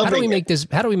loving. How do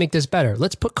we make this better?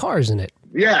 Let's put cars in it.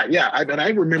 Yeah. I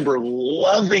remember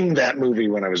loving that movie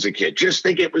when I was a kid. Just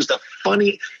think it was the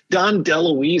funny Don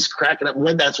DeLuise cracking up.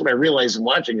 When that's what I realized in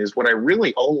watching is what I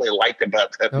really only liked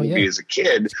about that movie as a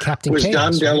kid was Chaos,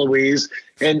 Don DeLuise,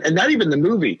 and not even the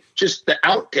movie, just the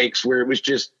outtakes where it was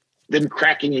just them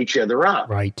cracking each other up.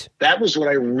 Right. That was what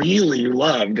I really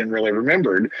loved and really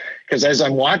remembered, because as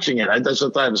I'm watching it, that's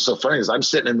what I thought was so funny is I'm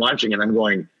sitting and watching it and I'm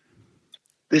going,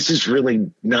 this is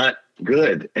really not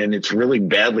good. And it's really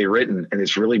badly written and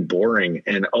it's really boring.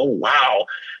 And, oh, wow.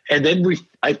 And then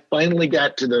I finally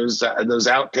got to those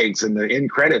outtakes and the end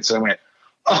credits. And I went,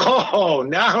 oh,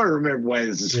 now I remember why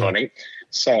this is funny.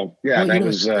 So yeah, Well, that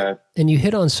was. And you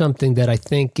hit on something that I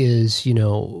think is,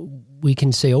 we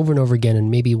can say over and over again,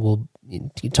 and maybe we'll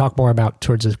talk more about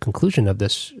towards the conclusion of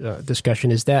this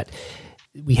discussion, is that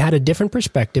we had a different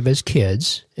perspective as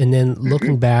kids, and then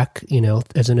looking back,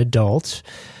 as an adult,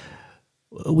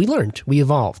 we learned, we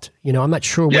evolved. I'm not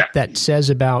sure what that says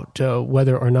about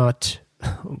whether or not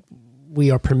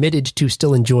we are permitted to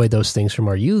still enjoy those things from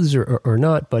our youths or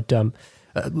not, but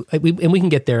we can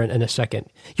get there in a second.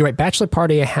 You're right. Bachelor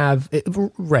Party, I have.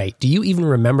 Ray, do you even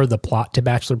remember the plot to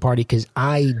Bachelor Party? Because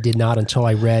I did not until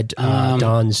I read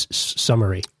Don's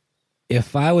summary.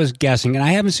 If I was guessing, and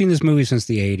I haven't seen this movie since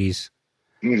the 80s,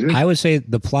 I would say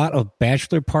the plot of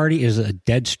Bachelor Party is a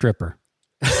dead stripper.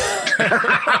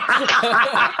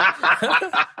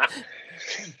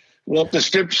 Well, if the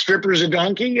stripper's a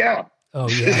donkey, yeah. Oh,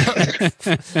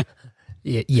 yeah.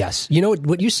 Yes. You know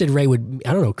what you said, Ray, would,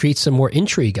 I don't know, create some more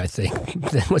intrigue, I think,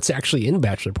 than what's actually in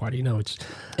Bachelor Party.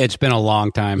 It's been a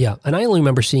long time. Yeah. And I only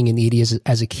remember seeing in the 80s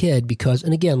as a kid because,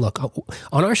 and again, look,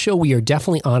 on our show, we are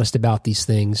definitely honest about these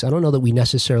things. I don't know that we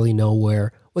necessarily know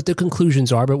what the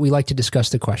conclusions are, but we like to discuss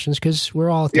the questions because we're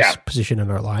all at this position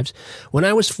in our lives. When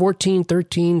I was 14,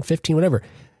 13, 15, whatever,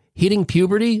 hitting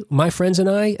puberty, my friends and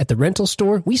I at the rental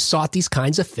store, we sought these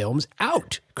kinds of films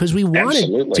out because we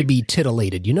wanted to be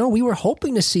titillated. We were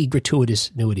hoping to see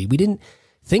gratuitous nudity. We didn't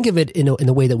think of it in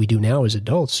the way that we do now as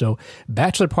adults. So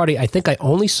Bachelor Party, I think I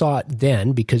only saw it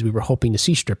then because we were hoping to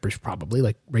see strippers, probably,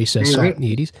 like Ray says, saw it in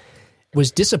the 80s. Was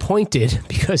disappointed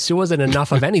because there wasn't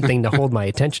enough of anything to hold my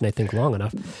attention, I think, long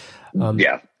enough.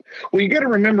 Yeah. Well, you got to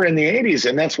remember in the 80s,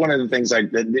 and that's one of the things,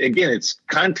 again, it's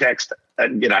context.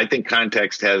 I think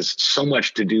context has so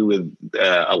much to do with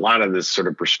a lot of this sort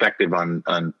of perspective on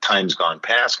times gone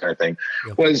past kind of thing,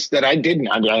 was that I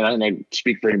don't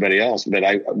speak for anybody else, but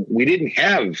we didn't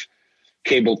have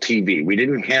cable TV. We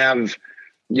didn't have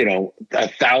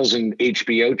 1,000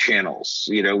 HBO channels.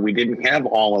 We didn't have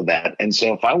all of that. And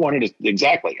so if I wanted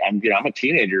to, I'm a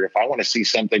teenager. If I want to see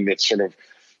something that sort of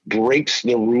breaks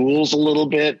the rules a little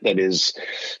bit, that is,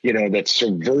 that's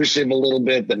subversive a little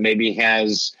bit, that maybe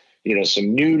has,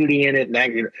 some nudity in it. And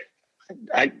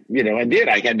I did.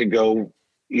 I had to go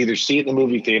either see it in the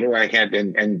movie theater, I had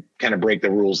and kind of break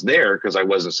the rules there because I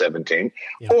wasn't 17,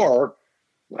 or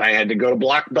I had to go to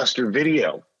Blockbuster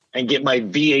Video and get my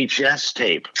VHS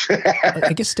tape.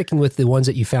 I guess sticking with the ones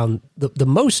that you found the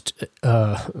most,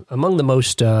 among the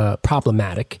most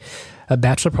problematic,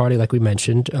 Bachelor Party, like we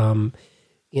mentioned,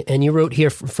 and you wrote here,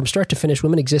 from start to finish,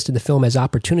 women exist in the film as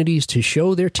opportunities to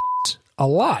show their tits a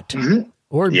lot,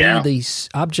 or be the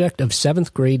object of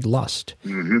seventh grade lust.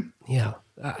 Yeah.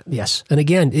 Yes. And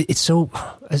again, it's so,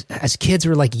 as kids,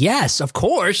 we're like, yes, of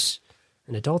course.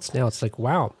 And adults now, it's like,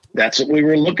 wow. That's what we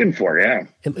were looking for, yeah.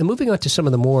 And moving on to some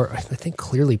of the more, I think,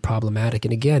 clearly problematic,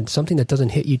 and again, something that doesn't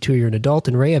hit you till you're an adult,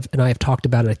 and Ray and I have talked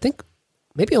about it, I think,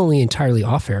 maybe only entirely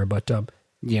off air, but...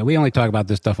 yeah, we only talk about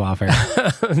this stuff off air.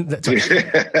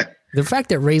 The fact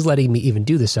that Ray's letting me even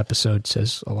do this episode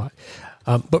says a lot.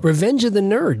 But Revenge of the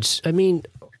Nerds, I mean,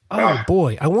 oh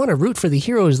boy, I want to root for the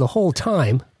heroes the whole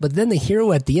time, but then the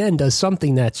hero at the end does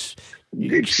something that's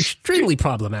extremely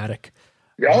problematic.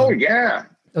 Oh, yeah.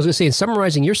 I was going to say, in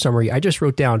summarizing your summary, I just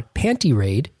wrote down panty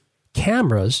raid,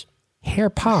 cameras, hair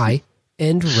pie,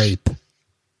 and rape.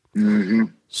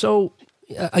 So,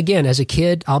 again, as a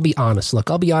kid, I'll be honest.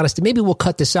 Look, I'll be honest. And maybe we'll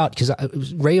cut this out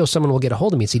because Ray or someone will get a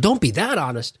hold of me and say, don't be that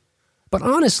honest. But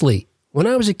honestly, when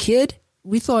I was a kid,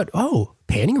 we thought, oh,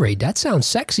 panty raid, that sounds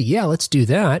sexy. Yeah, let's do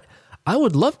that. I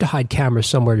would love to hide cameras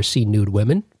somewhere to see nude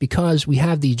women because we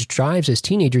have these drives as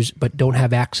teenagers but don't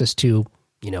have access to,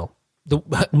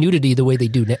 the nudity the way they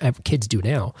do kids do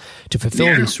now to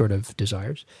fulfill these sort of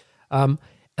desires. And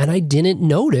I didn't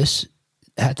notice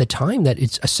at the time that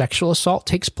it's a sexual assault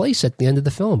takes place at the end of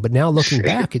the film. But now looking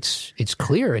back, it's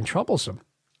clear and troublesome.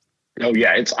 Oh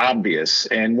yeah, it's obvious.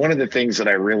 And one of the things that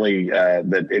I really,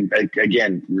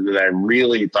 that I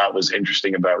really thought was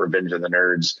interesting about Revenge of the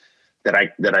Nerds, that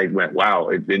I went, wow,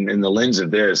 in the lens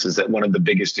of this, is that one of the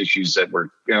biggest issues that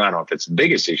I don't know if it's the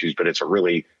biggest issues, but it's a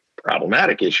really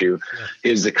problematic issue,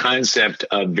 is the concept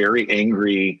of very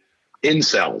angry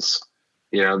incels.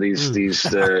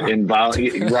 These involved,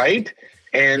 right?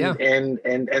 And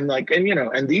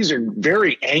these are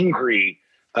very angry,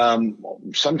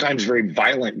 sometimes very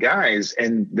violent guys.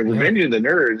 And the Revenge of the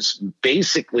Nerds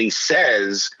basically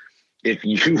says, if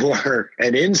you are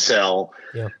an incel,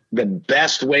 the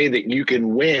best way that you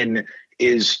can win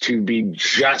is to be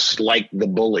just like the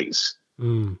bullies.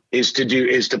 Is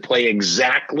to play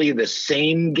exactly the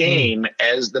same game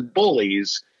as the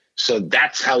bullies. So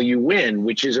that's how you win,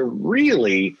 which is a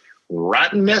really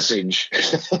rotten message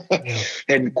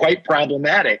and quite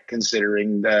problematic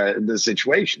considering the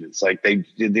situation. It's like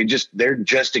they're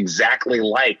just exactly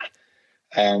like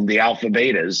the alpha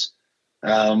betas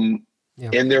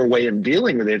in their way of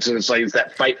dealing with it. So it's like it's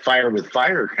that fight fire with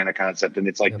fire kind of concept, and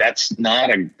it's like that's not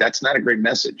a great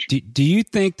message. Do you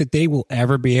think that they will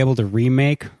ever be able to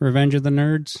remake Revenge of the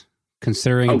Nerds,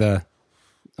 considering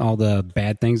all the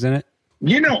bad things in it?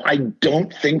 I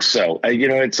don't think so.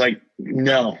 It's like,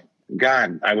 no,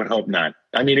 God, I would hope not.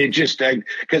 I mean, it just,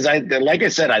 because like I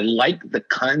said, I like the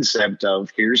concept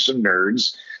of here's some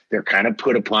nerds. They're kind of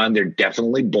put upon. They're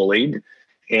definitely bullied,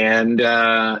 and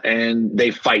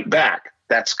they fight back.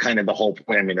 That's kind of the whole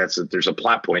point. I mean, there's a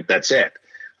plot point. That's it.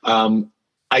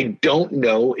 I don't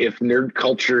know if nerd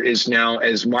culture is now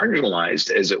as marginalized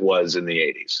as it was in the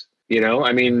 80s.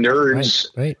 I mean,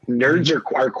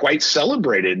 nerds are quite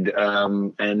celebrated,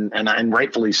 and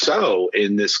rightfully so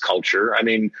in this culture. I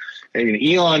mean,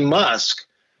 Elon Musk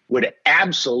would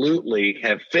absolutely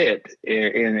have fit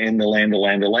in the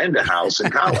Landa house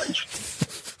in college.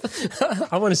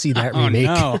 I want to see that remake.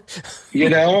 No.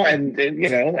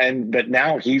 But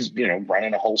now he's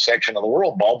running a whole section of the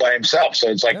world all by himself. So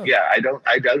it's like, I don't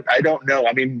know.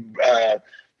 I mean,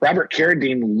 Robert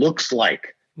Carradine looks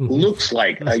like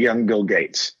a young Bill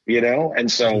Gates,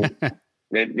 and so, so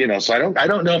I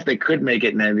don't know if they could make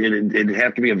it, and it'd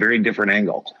have to be a very different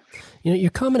angle.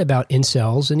 Your comment about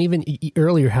incels, and even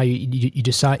earlier how you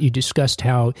discussed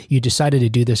how you decided to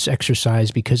do this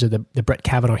exercise because of the Brett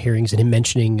Kavanaugh hearings and him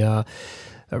mentioning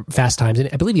Fast Times, and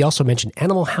I believe he also mentioned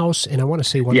Animal House, and I want to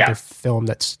say one other film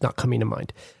that's not coming to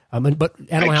mind. But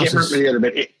Animal House is the other,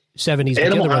 but 70s.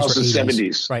 Animal House is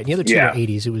 70s, right? And the other two were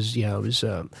 80s. It was.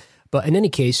 But in any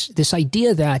case, this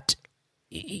idea that,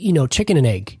 chicken and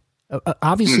egg,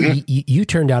 obviously you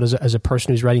turned out as a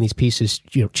person who's writing these pieces,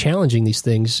 challenging these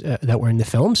things that were in the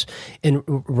films. And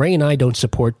Ray and I don't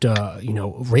support,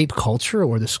 rape culture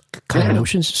or this kind of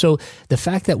notions. So the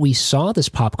fact that we saw this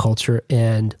pop culture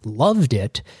and loved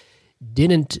it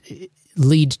didn't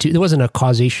lead to, there wasn't a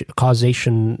causal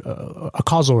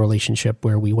relationship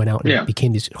where we went out and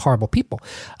became these horrible people.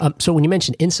 So when you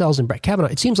mentioned incels and Brett Kavanaugh,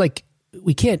 it seems like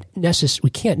we can't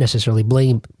necessarily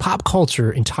blame pop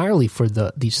culture entirely for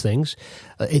these things.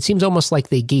 It seems almost like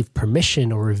they gave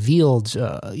permission or revealed,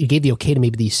 you gave the okay to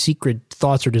maybe these secret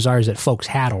thoughts or desires that folks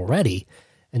had already.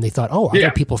 And they thought,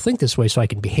 other people think this way, so I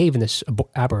can behave in this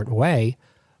aberrant way,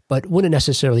 but wouldn't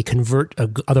necessarily convert a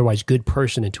otherwise good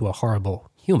person into a horrible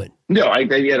human. No, I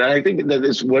think that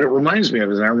this, what it reminds me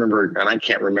of is, and I remember, and I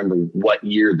can't remember what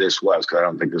year this was, because I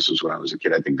don't think this was when I was a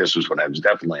kid. I think this was when I was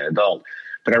definitely an adult.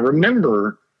 But I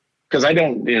remember, because I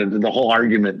don't, the whole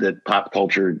argument that pop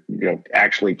culture,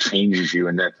 actually changes you,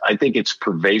 and that I think it's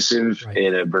pervasive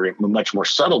in a much more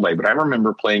subtle way. But I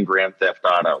remember playing Grand Theft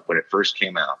Auto when it first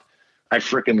came out. I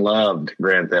freaking loved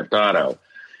Grand Theft Auto.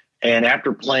 And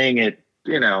after playing it,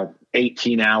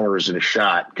 18 hours in a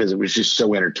shot, because it was just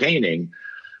so entertaining,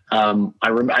 I'll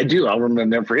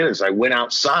never forget this. I went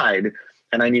outside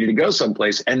and I needed to go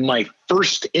someplace, and my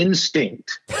first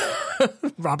instinct,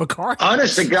 rob a car,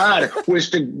 honest to God, was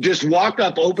to just walk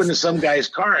up, open to some guy's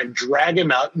car and drag him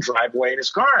out and drive away in his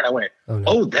car. And I went,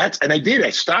 and I did. I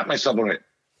stopped myself and went,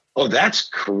 oh, that's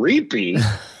creepy.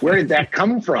 Where did that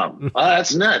come from? Oh,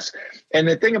 that's nuts. And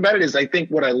the thing about it is, I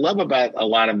think what I love about a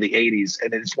lot of the 80s,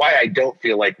 and it's why I don't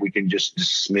feel like we can just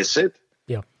dismiss it,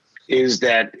 is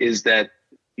that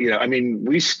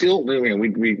we still,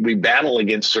 we battle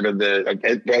against sort of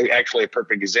actually a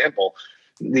perfect example,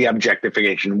 the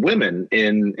objectification of women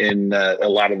in a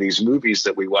lot of these movies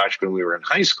that we watched when we were in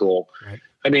high school. Right.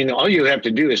 I mean, all you have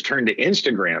to do is turn to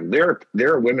Instagram.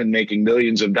 There are women making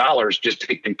millions of dollars just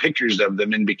taking pictures of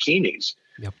them in bikinis.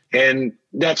 Yep. And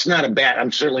that's not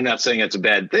I'm certainly not saying it's a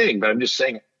bad thing, but I'm just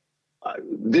saying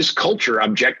this culture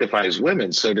objectifies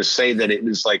women. So to say that it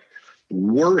was like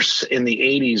worse in the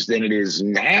 80s than it is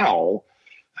now,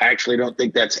 I actually don't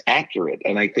think that's accurate.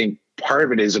 And I think part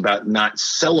of it is about not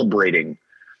celebrating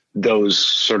those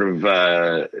sort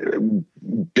of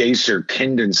baser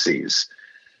tendencies.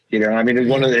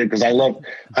 One of the, because I love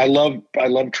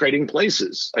Trading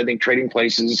Places. I think Trading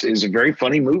Places is a very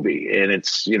funny movie, and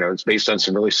it's based on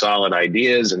some really solid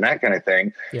ideas and that kind of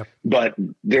thing. Yep. But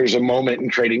there's a moment in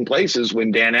Trading Places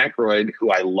when Dan Aykroyd,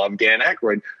 who I love,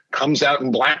 comes out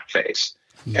in blackface.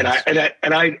 Yes. And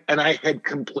I had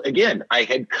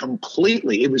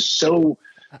completely, it was so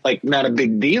like not a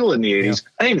big deal in the 80s. Yep.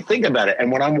 I didn't even think about it.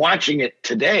 And when I'm watching it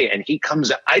today and he comes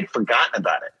out, I'd forgotten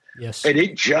about it. Yes. And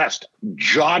it just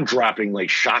jaw-droppingly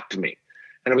shocked me.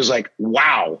 And it was like,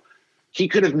 wow, he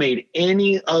could have made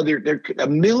any other, a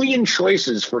million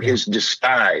choices for his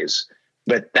disguise,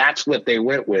 but that's what they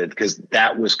went with because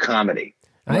that was comedy.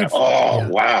 Yeah.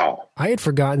 Wow. I had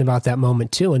forgotten about that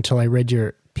moment too until I read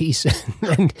your piece.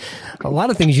 And a lot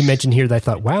of things you mentioned here that I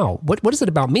thought, wow, what is it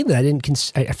about me that I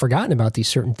didn't I've forgotten about these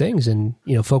certain things and,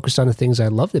 focused on the things I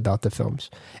loved about the films.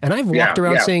 And I've walked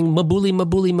around saying Mabuli,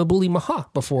 Mabuli, Mabuli, Maha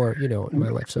before, in my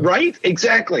life. So, right?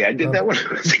 Exactly. I did that when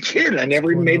I was a kid. I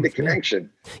never even made the connection.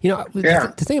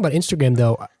 The thing about Instagram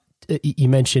though, you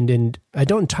mentioned, and I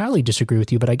don't entirely disagree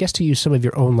with you, but I guess to use some of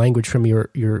your own language from your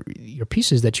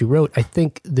pieces that you wrote, I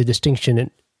think the distinction,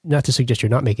 and not to suggest you're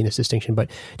not making this distinction, but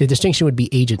the distinction would be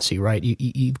agency, right?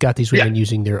 You've got these women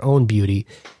using their own beauty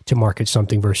to market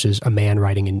something versus a man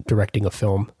writing and directing a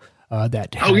film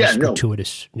that has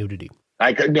gratuitous nudity.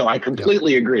 I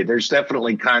completely agree. There's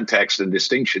definitely context and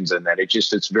distinctions in that.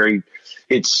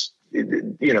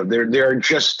 There are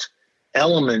just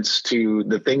elements to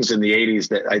the things in the 80s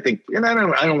that I think, and I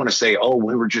don't want to say, oh,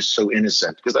 we were just so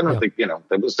innocent, because I don't think,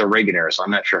 that was the Reagan era, so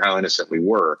I'm not sure how innocent we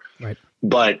were. Right.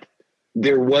 But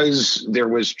there was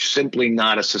simply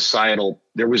not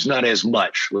there was not as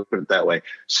much, let's put it that way,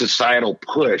 societal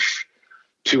push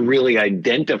to really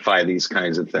identify these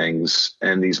kinds of things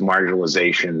and these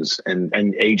marginalizations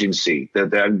and agency.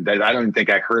 That I don't think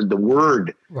I heard the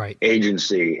word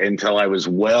agency until I was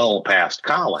well past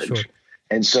college. Sure.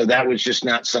 And so that's just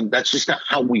not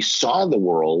how we saw the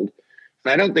world.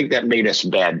 And I don't think that made us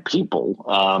bad people.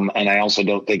 And I also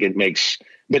don't think it makes,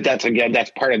 but that's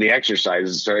part of the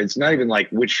exercise. So it's not even like,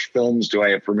 which films do I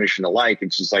have permission to like?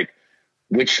 It's just like,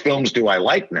 which films do I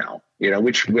like now?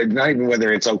 Not even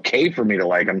whether it's okay for me to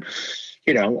like them.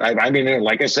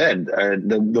 Like I said,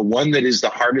 the one that is the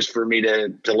hardest for me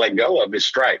to let go of is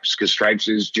Stripes, because Stripes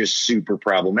is just super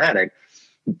problematic.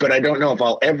 But I don't know if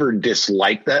I'll ever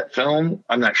dislike that film.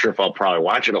 I'm not sure if I'll probably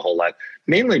watch it a whole lot.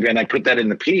 Mainly, and I put that in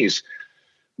the piece,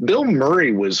 Bill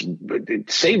Murray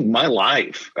saved my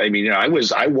life. I mean, I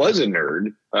was a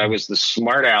nerd. I was the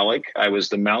smart aleck. I was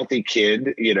the mouthy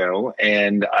kid,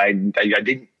 and I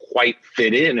didn't quite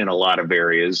fit in a lot of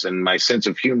areas. And my sense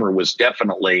of humor was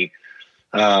definitely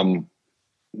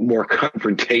more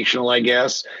confrontational, I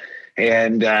guess.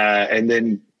 And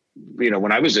then,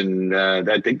 when I was in,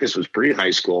 I think this was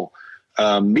pre-high school,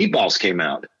 Meatballs came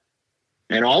out.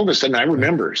 And all of a sudden, I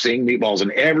remember seeing Meatballs,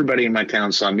 and everybody in my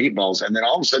town saw Meatballs. And then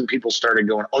all of a sudden, people started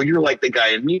going, "Oh, you're like the guy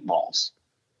in Meatballs."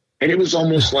 And it was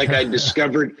almost like I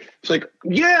discovered, it's like,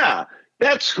 yeah,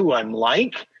 that's who I'm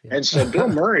like. And so Bill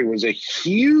Murray was a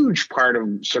huge part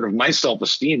of sort of my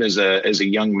self-esteem as a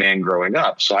young man growing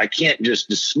up. So I can't just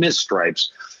dismiss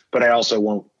Stripes, but I also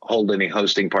won't hold any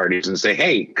hosting parties and say,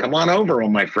 "Hey, come on over, all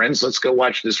my friends. Let's go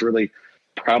watch this really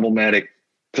problematic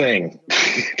thing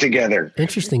together."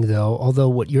 Interesting, though, although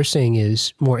what you're saying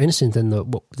is more innocent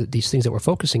than these things that we're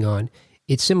focusing on.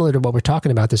 It's similar to what we're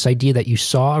talking about, this idea that you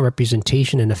saw a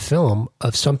representation in a film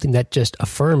of something that just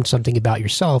affirmed something about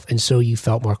yourself, and so you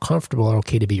felt more comfortable or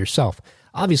okay to be yourself.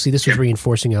 Obviously, this was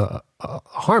reinforcing a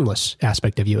harmless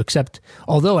aspect of you, except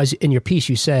although, as in your piece,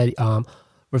 you said,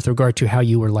 with regard to how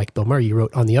you were like Bill Murray, you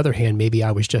wrote, on the other hand, maybe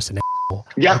I was just an asshole,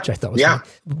 which I thought was funny.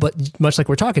 But much like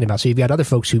we're talking about, so you've got other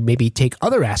folks who maybe take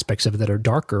other aspects of it that are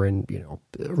darker and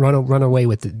run away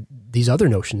with these other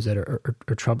notions that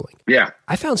are troubling. Yeah,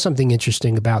 I found something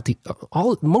interesting about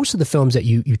most of the films that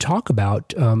you talk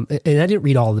about, and I didn't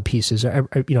read all of the pieces. I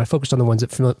focused on the ones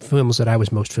films that I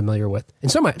was most familiar with,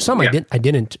 and some I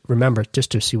didn't remember,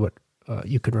 just to see what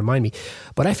you could remind me.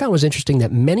 But I found was interesting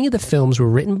that many of the films were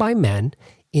written by men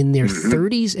in their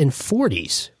 30s and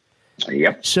 40s.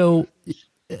 Yep. So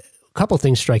a couple of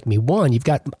things strike me. One, you've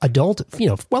got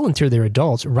well into their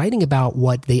adults writing about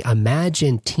what they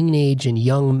imagine teenage and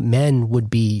young men would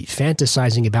be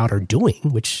fantasizing about or doing,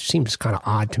 which seems kind of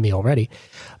odd to me already.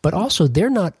 But also they're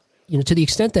not, to the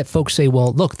extent that folks say,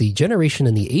 well, look, the generation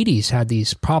in the 80s had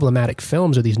these problematic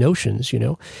films or these notions,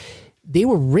 they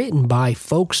were written by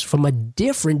folks from a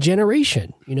different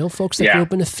generation, folks that grew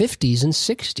up in the 50s and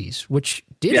 60s, which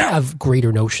did have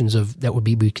greater notions of that would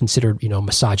be considered,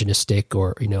 misogynistic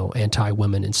or,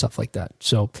 anti-women and stuff like that.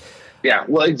 So, yeah,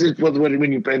 well,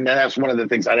 and that's one of the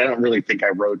things I don't really think I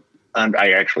wrote.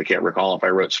 I actually can't recall if I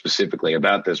wrote specifically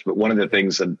about this, but one of the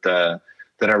things that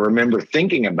I remember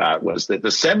thinking about was that the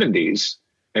 70s,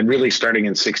 and really starting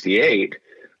in 68,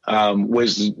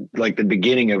 was like the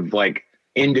beginning of like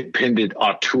independent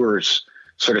auteurs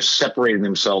sort of separating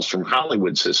themselves from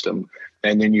Hollywood system.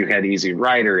 And then you had Easy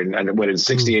Rider, and what in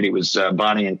 68 it was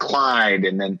Bonnie and Clyde,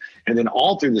 and then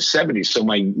all through the 70s. So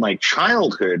my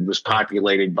childhood was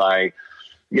populated by,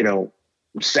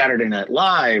 Saturday Night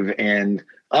Live, and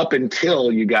up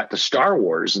until you got to Star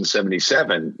Wars in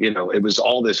 77, it was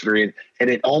all this and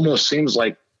it almost seems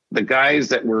like the guys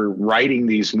that were writing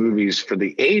these movies for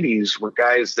the 80s were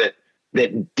guys that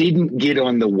didn't get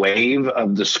on the wave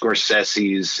of the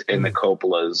Scorseses and the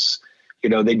Coppolas. You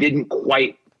know, they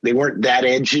weren't that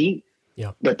edgy,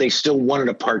 but they still wanted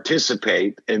to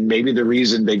participate. And maybe the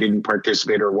reason they didn't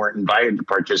participate or weren't invited to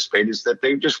participate is that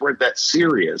they just weren't that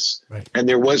serious. Right. And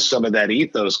there was some of that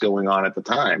ethos going on at the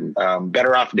time.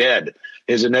 Better Off Dead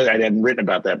is another, I hadn't written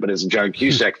about that, but it's a John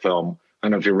Cusack film. I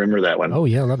don't know if you remember that one. Oh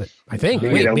yeah, I love it. I think.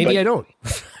 Wait, maybe I don't.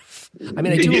 I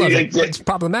mean, I do love it. It's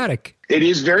problematic. It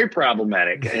is very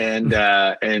problematic, and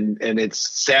it's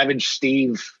Savage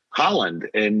Steve Holland,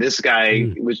 and this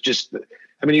guy was just.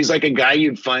 I mean, he's like a guy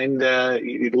you'd find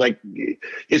like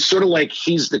it's sort of like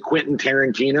he's the Quentin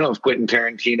Tarantino if Quentin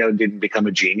Tarantino didn't become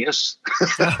a genius,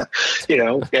 you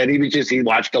know. And he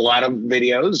watched a lot of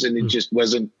videos, and it just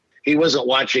wasn't. He wasn't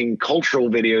watching cultural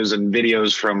videos and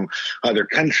videos from other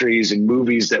countries and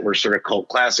movies that were sort of cult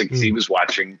classics. He was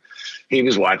watching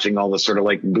all the sort of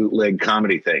like bootleg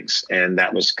comedy things. And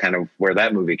that was kind of where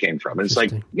that movie came from. And it's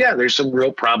like, yeah, there's some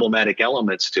real problematic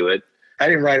elements to it. I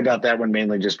didn't write about that one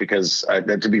mainly just because,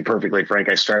 to be perfectly frank,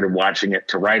 I started watching it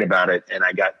to write about it. And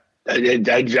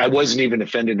I wasn't even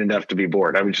offended enough to be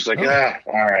bored. I was just like, all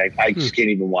right, I just can't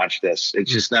even watch this.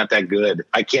 It's just not that good.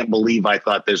 I can't believe I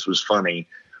thought this was funny.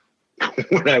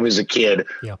 When I was a kid,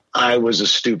 I was a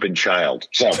stupid child.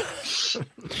 So,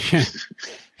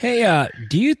 hey,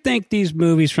 do you think these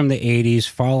movies from the 80s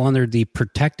fall under the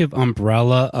protective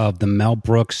umbrella of the Mel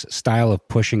Brooks style of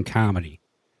pushing comedy?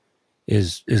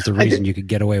 Is the reason you could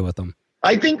get away with them?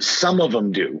 I think some of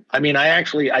them do. I mean, I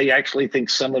actually think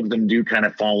some of them do kind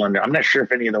of fall under. I'm not sure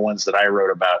if any of the ones that I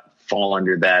wrote about fall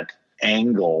under that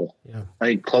angle. Yeah. I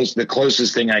think the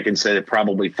closest thing I can say that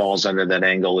probably falls under that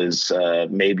angle is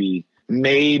maybe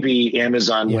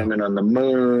Amazon Women on the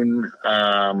Moon,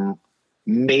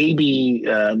 maybe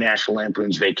National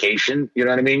Lampoon's Vacation. You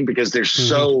know what I mean? Because they're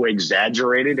so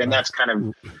exaggerated, and that's kind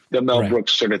of the Mel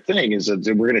Brooks sort of thing. Is that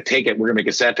we're going to take it, we're going to make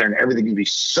a satire, and everything can be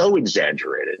so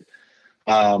exaggerated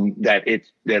that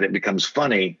it becomes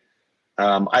funny.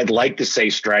 I'd like to say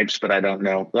Stripes, but I don't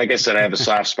know. Like I said, I have a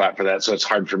soft spot for that, so it's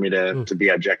hard for me to be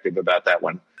objective about that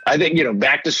one. I think, you know,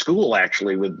 Back to School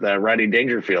actually with Rodney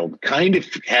Dangerfield kind of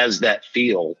has that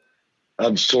feel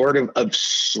of sort of a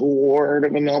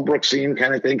Mel Brooksian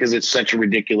kind of thing because it's such a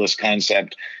ridiculous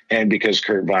concept, and because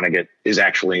Kurt Vonnegut is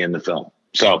actually in the film.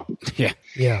 So yeah,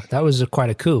 that was quite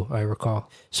a coup, I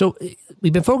recall. So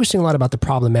we've been focusing a lot about the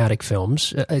problematic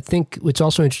films. I think it's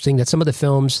also interesting that some of the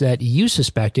films that you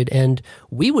suspected and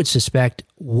we would suspect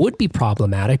would be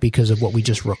problematic because of what we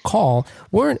just recall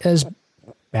weren't as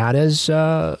bad as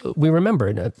we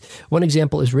remember. One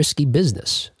example is Risky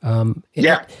Business.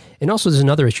 And also there's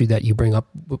another issue that you bring up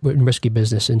in Risky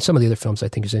Business, and some of the other films I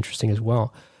think is interesting as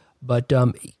well. But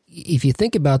if you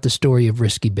think about the story of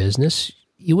Risky Business,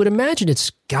 you would imagine it's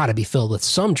got to be filled with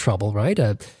some trouble, right?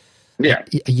 A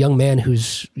young man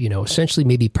who's, you know, essentially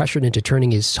maybe pressured into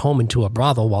turning his home into a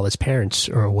brothel while his parents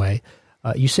are away.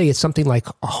 You say it's something like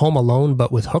Home Alone,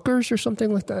 but with hookers or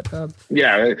something like that?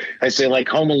 I say like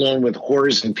Home Alone with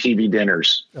whores and PB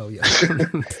dinners. Oh, yeah.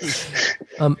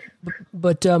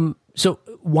 So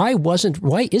why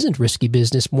isn't Risky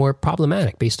Business more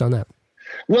problematic based on that?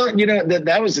 Well, you know,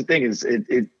 that was the thing is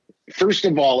it first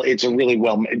of all, it's a really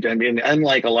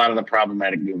unlike a lot of the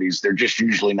problematic movies, they're just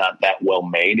usually not that well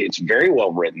made. It's very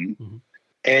well written. Mm-hmm.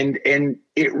 And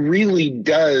it really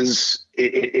does,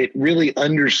 it really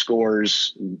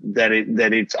underscores that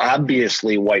it's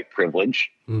obviously white privilege.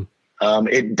 Mm.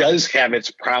 It does have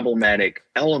its problematic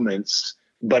elements,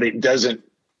 but it doesn't,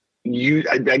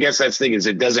 I guess that's the thing is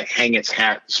it doesn't hang its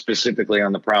hat specifically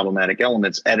on the problematic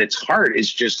elements. At its heart,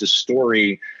 it's just a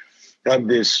story of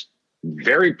this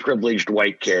very privileged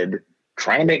white kid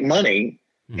trying to make money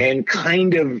and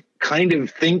kind of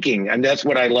thinking, and that's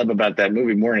what I love about that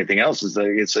movie more than anything else, is that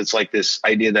it's like this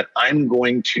idea that I'm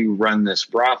going to run this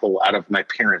brothel out of my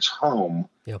parents' home.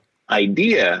 Yep.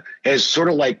 Idea as sort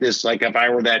of like this, like if I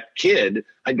were that kid,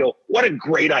 I'd go, what a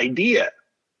great idea.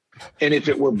 And if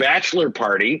it were bachelor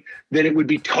party, then it would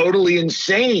be totally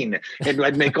insane and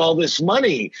I'd make all this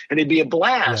money and it'd be a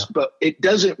blast, but it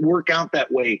doesn't work out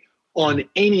that way on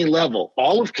any level.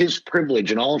 All of his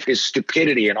privilege and all of his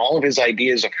stupidity and all of his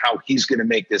ideas of how he's going to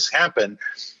make this happen,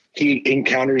 he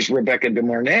encounters Rebecca De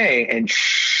Mornay, and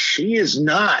she is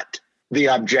not the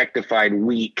objectified,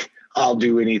 weak, I'll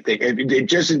do anything. It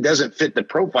doesn't fit the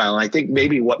profile. And I think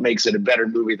maybe what makes it a better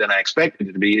movie than I expected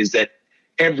it to be is that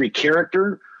every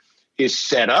character is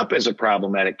set up as a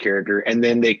problematic character, and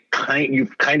then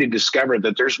you've kind of discovered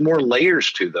that there's more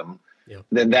layers to them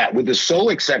than that, with the sole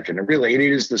exception, and really it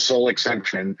is the sole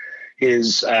exception,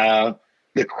 is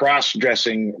the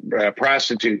cross-dressing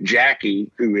prostitute Jackie,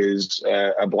 who is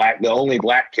the only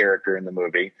black character in the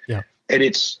movie. Yeah. And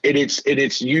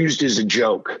it's used as a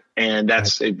joke, and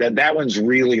that one's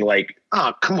really like,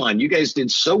 oh, come on, you guys did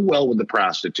so well with the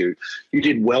prostitute, you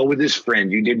did well with his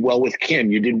friend, you did well with Kim,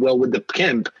 you did well with the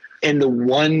pimp, and the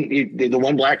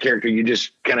one black character, you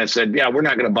just kind of said, yeah, we're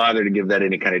not going to bother to give that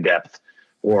any kind of depth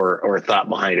or thought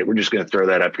behind it. We're just going to throw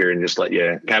that up here and just let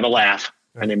you kind of laugh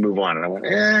and then move on. And I went,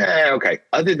 okay.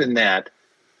 Other than that.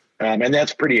 And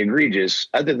that's pretty egregious.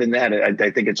 Other than that,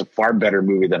 I think it's a far better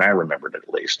movie than I remembered it,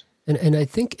 at least. And I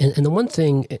think, and the one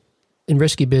thing in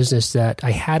Risky Business that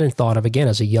I hadn't thought of, again,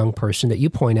 as a young person, that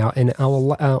you point out, and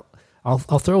I'll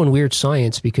throw in Weird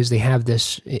Science because they have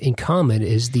this in common,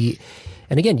 is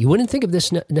and again, you wouldn't think of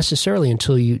this necessarily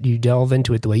until you delve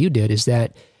into it the way you did, is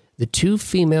that the two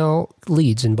female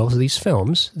leads in both of these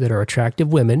films that are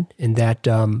attractive women and that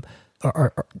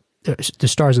are the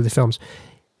stars of the films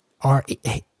are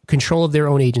control of their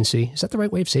own agency. Is that the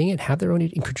right way of saying it? Have their own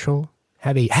control?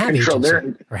 Have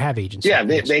agency. Yeah,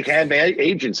 they have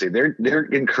agency. They're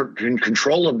in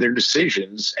control of their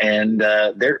decisions, and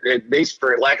they're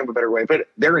for lack of a better way, but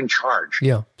they're in charge.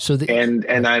 Yeah. So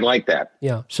and I like that.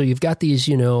 Yeah. So you've got these,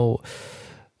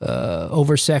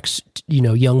 oversexed,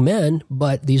 young men,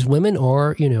 but these women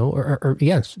are,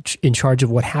 in charge of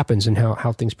what happens and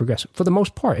how things progress for the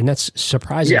most part. And that's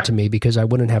surprising to me because I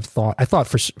wouldn't have thought, I thought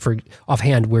for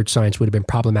offhand, Weird Science would have been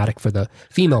problematic for the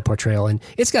female portrayal. And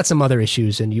it's got some other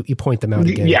issues and you point them out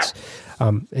again. Yeah.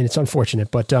 And it's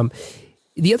unfortunate. But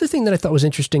the other thing that I thought was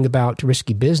interesting about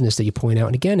Risky Business that you point out,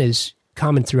 and again, is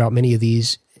common throughout many of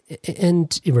these,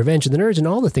 and in Revenge of the Nerds and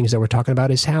all the things that we're talking about,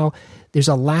 is how there's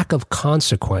a lack of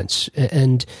consequence.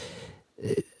 And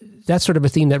that's sort of a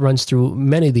theme that runs through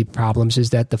many of the problems, is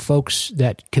that the folks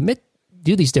that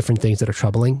do these different things that are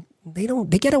troubling, they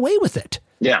get away with it.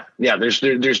 Yeah. Yeah.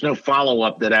 There's no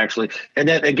follow-up that actually, and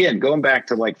then again, going back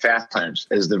to like Fast Times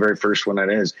as the very first one that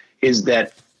is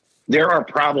that there are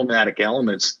problematic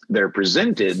elements that are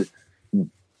presented,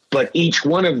 but each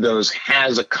one of those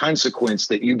has a consequence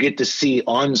that you get to see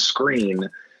on screen.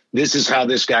 This is how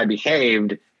this guy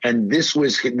behaved, and this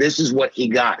is what he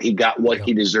got. He got what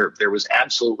he deserved. There was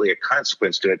absolutely a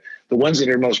consequence to it. The ones that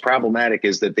are most problematic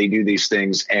is that they do these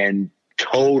things and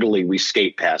totally we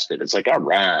skate past it. It's like, all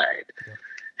right.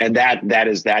 And that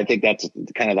is that. I think that's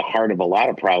kind of the heart of a lot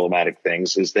of problematic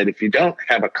things, is that if you don't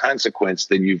have a consequence,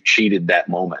 then you've cheated that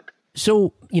moment.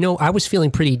 So, I was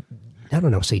feeling pretty, I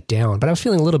don't know, say down, but I was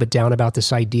feeling a little bit down about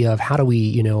this idea of how do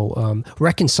we,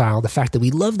 reconcile the fact that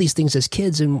we love these things as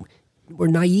kids and we're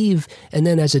naive, and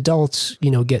then as adults,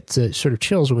 get the sort of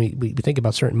chills when we think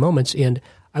about certain moments. And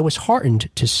I was heartened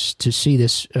to see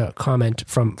this comment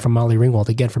from Molly Ringwald,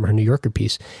 again from her New Yorker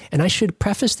piece. And I should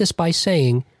preface this by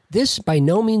saying this by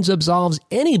no means absolves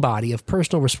anybody of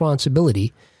personal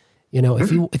responsibility.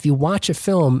 If you watch a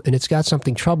film and it's got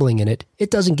something troubling in it, it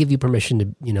doesn't give you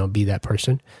permission to, be that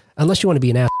person, unless you want to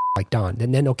be an ass like Don.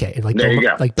 And then, okay. Like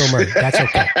Bill Murray, that's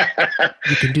okay.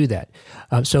 You can do that.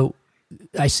 So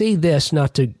I say this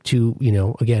not to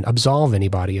again, absolve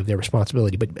anybody of their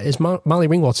responsibility, but as Molly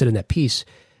Ringwald said in that piece.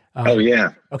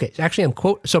 Okay. Actually, I'm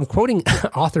quoting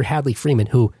author Hadley Freeman,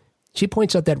 who she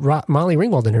points out that Molly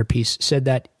Ringwald in her piece said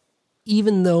that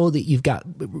even though that you've got,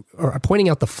 or pointing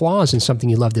out the flaws in something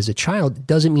you loved as a child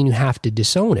doesn't mean you have to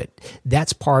disown it.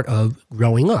 That's part of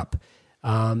growing up.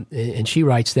 And she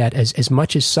writes that as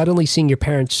much as suddenly seeing your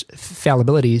parents'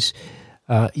 fallibilities,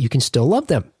 you can still love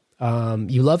them.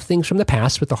 You love things from the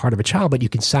past with the heart of a child, but you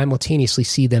can simultaneously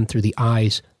see them through the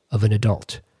eyes of an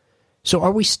adult. So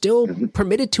are we still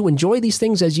permitted to enjoy these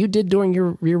things as you did during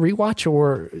your rewatch,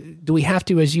 or do we have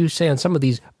to, as you say on some of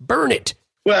these, burn it?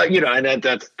 Well, and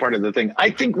that's part of the thing.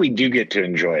 I think we do get to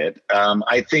enjoy it.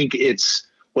 I think it's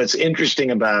what's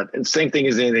interesting about, and same thing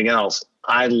as anything else.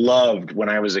 I loved when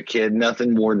I was a kid,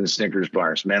 nothing more than Snickers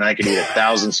bars. Man, I could eat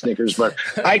 1,000 Snickers bars.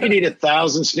 I could eat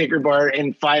 1,000 Snicker bar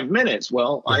in 5 minutes.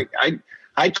 Well,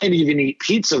 I can't even eat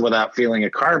pizza without feeling a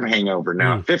carb hangover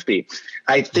now at 50.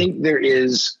 I think there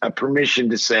is a permission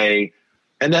to say,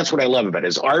 and that's what I love about it,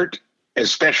 is art,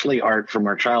 especially art from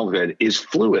our childhood, is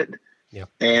fluid. Yeah.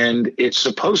 And it's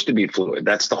supposed to be fluid.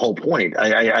 That's the whole point.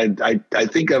 I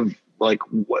think of like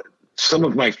what some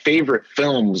of my favorite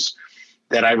films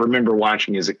that I remember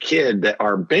watching as a kid that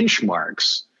are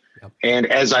benchmarks. Yep. And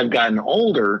as I've gotten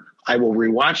older, I will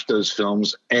rewatch those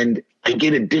films and I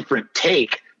get a different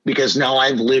take because now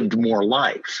I've lived more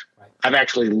life. Right. I've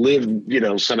actually lived,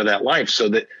 some of that life, so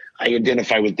that I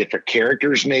identify with different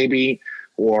characters maybe,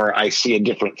 or I see a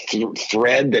different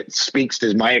thread that speaks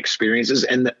to my experiences.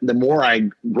 And the more I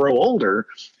grow older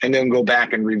and then go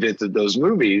back and revisit those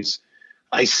movies,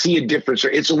 I see a difference.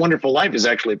 It's a Wonderful Life is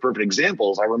actually a perfect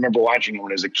example. I remember watching it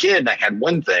when I was a kid and I had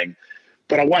one thing,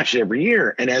 but I watch it every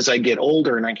year. And as I get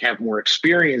older and I have more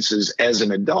experiences as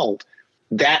an adult,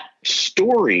 that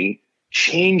story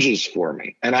changes for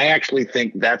me. And I actually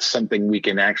think that's something we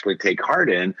can actually take heart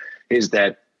in, is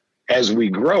that as we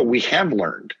grow, we have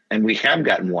learned and we have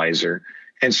gotten wiser.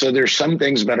 And so there's some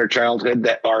things about our childhood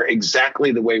that are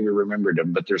exactly the way we remembered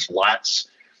them, but there's lots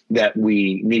that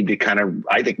we need to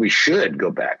I think we should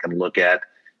go back and look at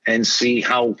and see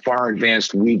how far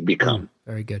advanced we've become.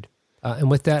 Very good.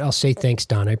 And with that, I'll say thanks,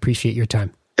 Don. I appreciate your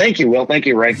time. Thank you, Will. Thank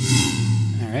you, Ray.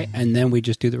 All right. And then we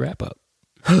just do the wrap up.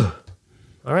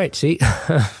 All right. See,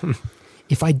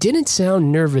 if I didn't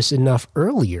sound nervous enough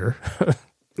earlier,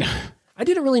 I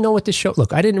didn't really know what this show,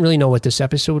 look, I didn't really know what this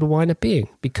episode would wind up being,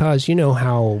 because you know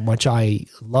how much I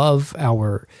love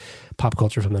our pop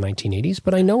culture from the 1980s,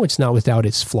 but I know it's not without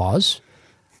its flaws.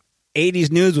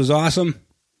 80s news was awesome.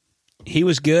 He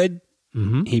was good.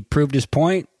 Mm-hmm. He proved his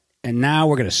point. And now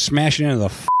we're going to smash it into the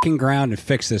fucking ground and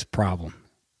fix this problem.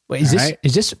 Wait,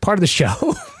 is this part of the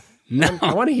show? No.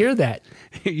 I want to hear that.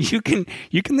 You can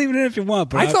leave it in if you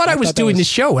want. But I thought I was doing the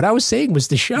show. What I was saying was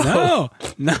the show.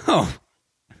 No.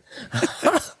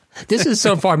 This is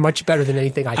so far much better than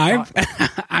anything I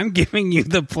thought. I'm giving you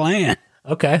the plan.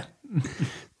 Okay.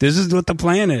 This is what the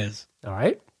plan is. All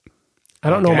right.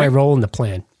 I don't know my role in the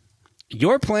plan.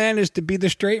 Your plan is to be the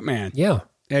straight man. Yeah.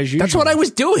 As usual. That's what I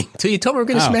was doing until you told me we're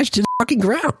going to smash to the fucking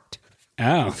ground.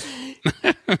 Oh.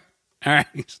 All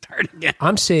right. Start again.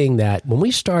 I'm saying that when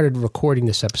we started recording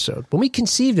this episode, when we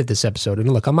conceived of this episode,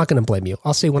 and look, I'm not going to blame you.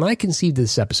 I'll say when I conceived of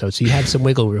this episode, so you have some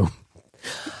wiggle room,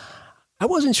 I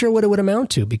wasn't sure what it would amount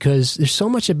to, because there's so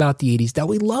much about the 80s that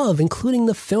we love, including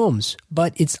the films.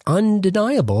 But it's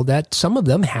undeniable that some of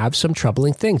them have some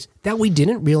troubling things that we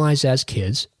didn't realize as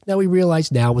kids, that we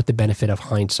realize now with the benefit of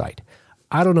hindsight.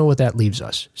 I don't know what that leaves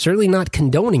us. Certainly not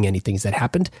condoning anything that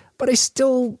happened, but I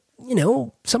still,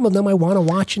 some of them I want to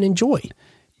watch and enjoy.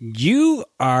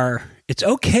 It's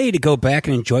okay to go back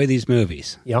and enjoy these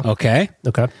movies. Yeah. Okay?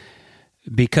 Okay.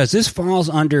 Because this falls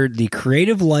under the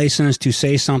creative license to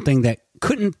say something that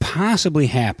couldn't possibly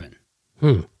happen.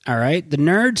 All right? The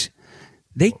nerds,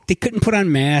 they couldn't put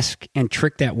on masks and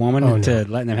trick that woman into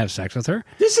letting them have sex with her.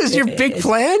 This is your big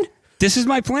plan? This is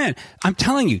my plan. I'm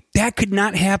telling you, that could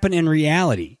not happen in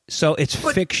reality. So it's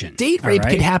fiction. Date rape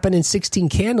could happen in 16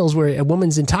 Candles where a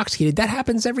woman's intoxicated. That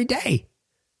happens every day.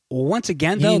 Once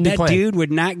again, though, that dude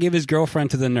would not give his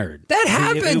girlfriend to the nerd. That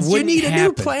happens. You need a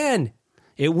new plan.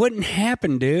 It wouldn't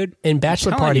happen, dude. In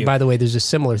Bachelor Party, by the way, there's a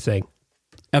similar thing.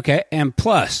 Okay, and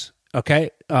plus,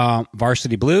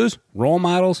 Varsity Blues, Role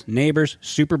Models, Neighbors,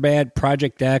 Superbad,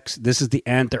 Project X, This Is the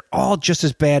End. They're all just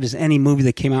as bad as any movie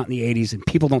that came out in the 80s, and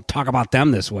people don't talk about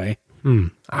them this way.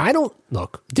 I don't,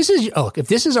 look, if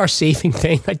this is our saving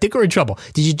thing, I think we're in trouble.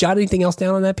 Did you jot anything else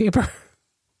down on that paper?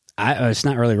 It's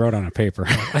not really wrote on a paper.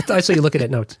 I saw you looking at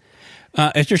notes.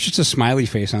 It's just a smiley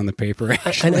face on the paper,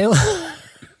 actually.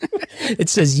 It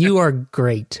says, you are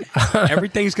great.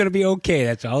 Everything's going to be okay.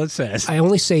 That's all it says. I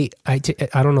only say, I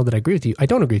don't know that I agree with you. I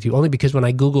don't agree with you, only because when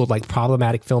I Googled like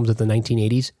problematic films of the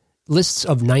 1980s, lists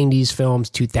of 90s films,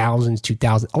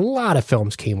 2000s, a lot of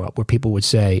films came up where people would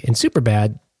say, and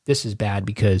Superbad, this is bad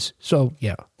because, so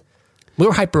yeah.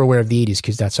 We're hyper aware of the 80s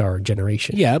because that's our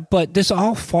generation. Yeah, but this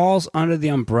all falls under the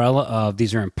umbrella of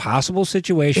these are impossible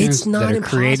situations that are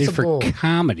created for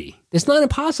comedy. It's not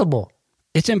impossible.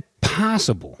 It's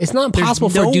impossible. It's not impossible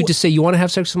for a dude to say, you want to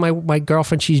have sex with my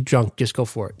girlfriend? She's drunk. Just go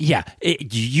for it. Yeah.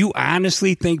 You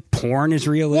honestly think porn is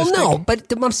realistic? Well, no, but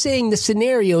I'm saying the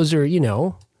scenarios are,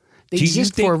 they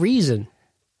exist for a reason.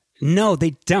 No,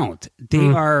 they don't.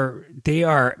 They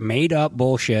are made up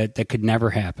bullshit that could never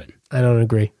happen. I don't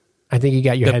agree. I think you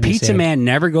got your head in the pizza sand. man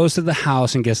never goes to the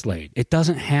house and gets laid. It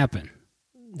doesn't happen.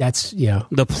 That's, yeah.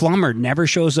 The plumber never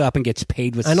shows up and gets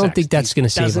paid with sex. I don't think that's going to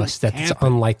save us. That's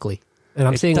unlikely. And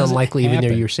I'm saying unlikely even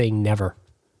though you're saying never.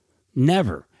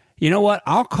 Never. You know what?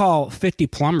 I'll call 50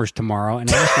 plumbers tomorrow and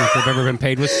ask them if they've ever been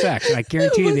paid with sex. And I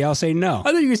guarantee you they all say no. I thought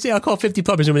you were going to say I'll call 50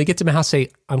 plumbers and when they get to my house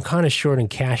say, I'm kind of short in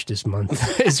cash this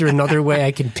month. Is there another way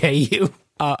I can pay you?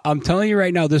 I'm telling you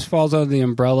right now, this falls under the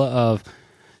umbrella of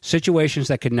situations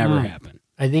that could never happen.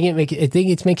 I think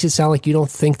it makes it sound like you don't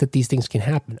think that these things can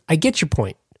happen. I get your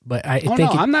point. But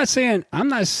I'm not saying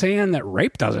that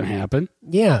rape doesn't happen.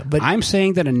 Yeah, but I'm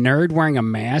saying that a nerd wearing a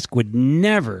mask would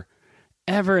never,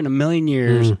 ever in a million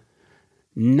years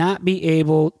not be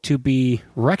able to be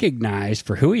recognized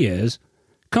for who he is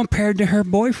compared to her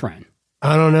boyfriend.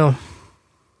 I don't know.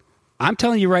 I'm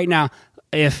telling you right now,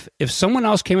 if someone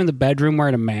else came in the bedroom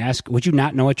wearing a mask, would you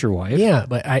not know it's your wife? Yeah,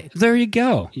 but there you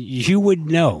go. You would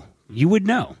know you would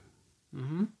know.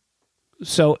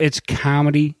 So it's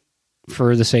comedy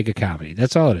for the sake of comedy.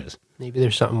 That's all it is. Maybe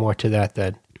there's something more to that.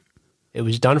 That it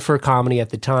was done for comedy at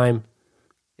the time.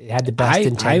 It had the best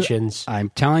intentions. I'm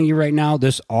telling you right now,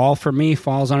 this all for me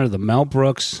falls under the Mel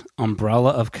Brooks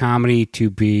umbrella of comedy to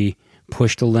be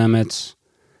push the limits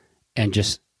and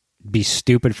just be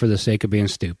stupid for the sake of being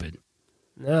stupid.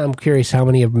 I'm curious how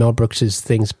many of Mel Brooks's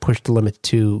things push the limit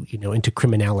to, into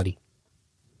criminality.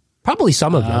 Probably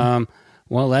some of them.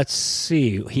 Well, let's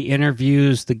see. He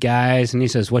interviews the guys and he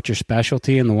says, "What's your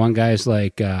specialty?" And the one guy's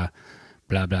like,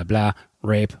 blah, blah, blah,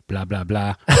 rape, blah, blah,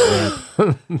 blah.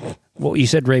 Rape. Well, you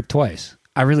said rape twice.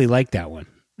 I really like that one.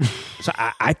 So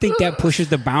I think that pushes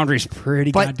the boundaries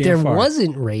pretty goddamn far. But there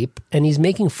wasn't rape, and he's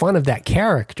making fun of that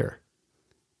character.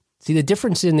 See, the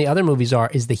difference in the other movies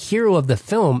is the hero of the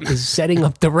film is setting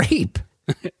up the rape.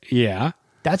 Yeah.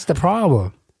 That's the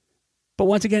problem. But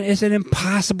once again, it's an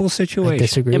impossible situation. I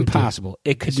disagree with you. Impossible.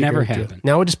 It could never happen.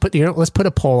 Now we'll just let's put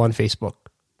a poll on Facebook.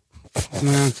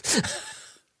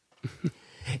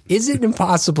 Is it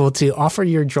impossible to offer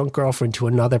your drunk girlfriend to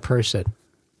another person?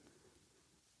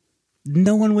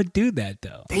 No one would do that,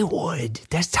 though. They would.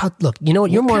 That's how. Look, you know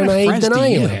what? You're more naive than I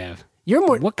am. Have? You're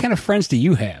more. What kind of friends do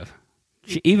you have?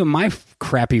 Even my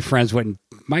crappy friends wouldn't.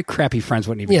 My crappy friends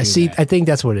wouldn't even. Yeah. See, that. I think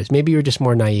that's what it is. Maybe you're just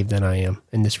more naive than I am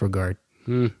in this regard.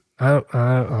 I don't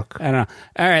know. All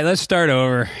right, let's start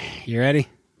over. You ready?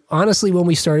 Honestly, when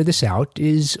we started this out,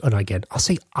 and again, I'll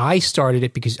say I started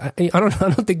it because I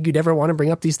don't think you'd ever want to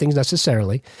bring up these things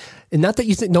necessarily, and not that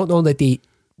you don't know that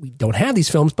we don't have these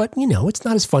films, but it's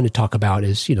not as fun to talk about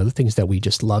as the things that we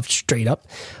just love straight up.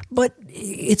 But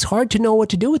it's hard to know what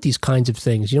to do with these kinds of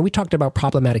things. We talked about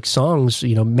problematic songs,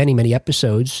 many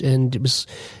episodes, and it was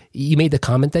you made the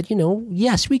comment that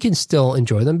yes, we can still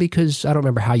enjoy them because I don't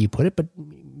remember how you put it, but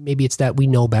maybe it's that we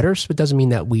know better, so it doesn't mean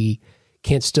that we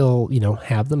can't still,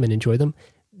 have them and enjoy them.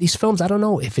 These films, I don't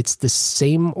know if it's the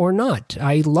same or not.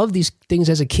 I love these things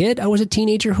as a kid. I was a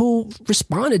teenager who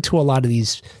responded to a lot of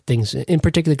these things, in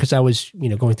particular because I was,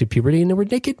 going through puberty and there were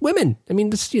naked women. I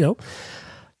mean, this,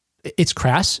 it's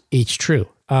crass. It's true.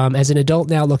 As an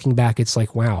adult now, looking back, it's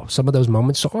like, wow, some of those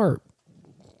moments are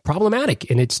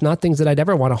problematic. And it's not things that I'd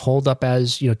ever want to hold up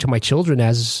as, to my children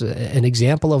as an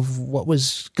example of what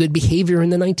was good behavior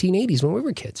in the 1980s when we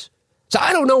were kids. So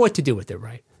I don't know what to do with it,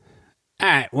 right? All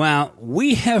right. Well,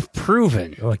 we have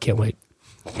proven. Oh, I can't wait.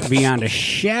 Beyond a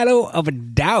shadow of a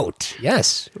doubt.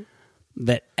 Yes.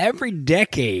 That every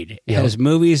decade has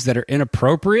movies that are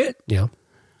inappropriate. Yeah.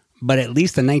 But at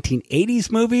least the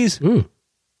 1980s movies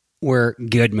were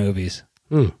good movies.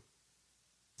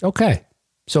 Okay.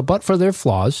 So, but for their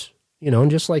flaws, and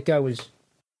just like I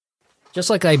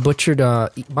butchered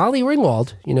Molly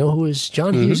Ringwald, who was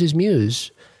John Hughes'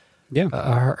 muse. Yeah.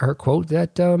 Her quote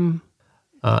that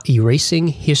erasing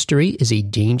history is a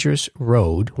dangerous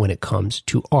road when it comes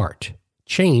to art.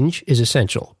 Change is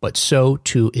essential, but so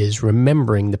too is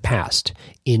remembering the past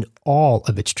in all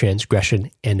of its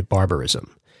transgression and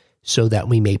barbarism, so that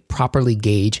we may properly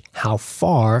gauge how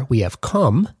far we have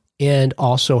come and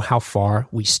also how far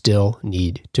we still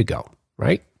need to go,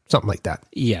 right? Something like that.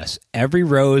 Yes. Every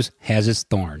rose has its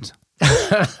thorns.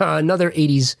 Another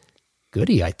 80s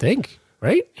goodie, I think.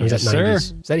 Right? Or yes, is that 90s?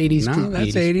 Is that 80s? No,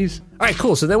 that's 80s. All right,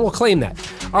 cool. So then we'll claim that.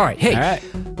 All right. Hey,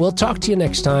 we'll talk to you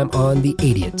next time on The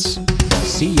Idiots.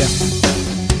 See ya.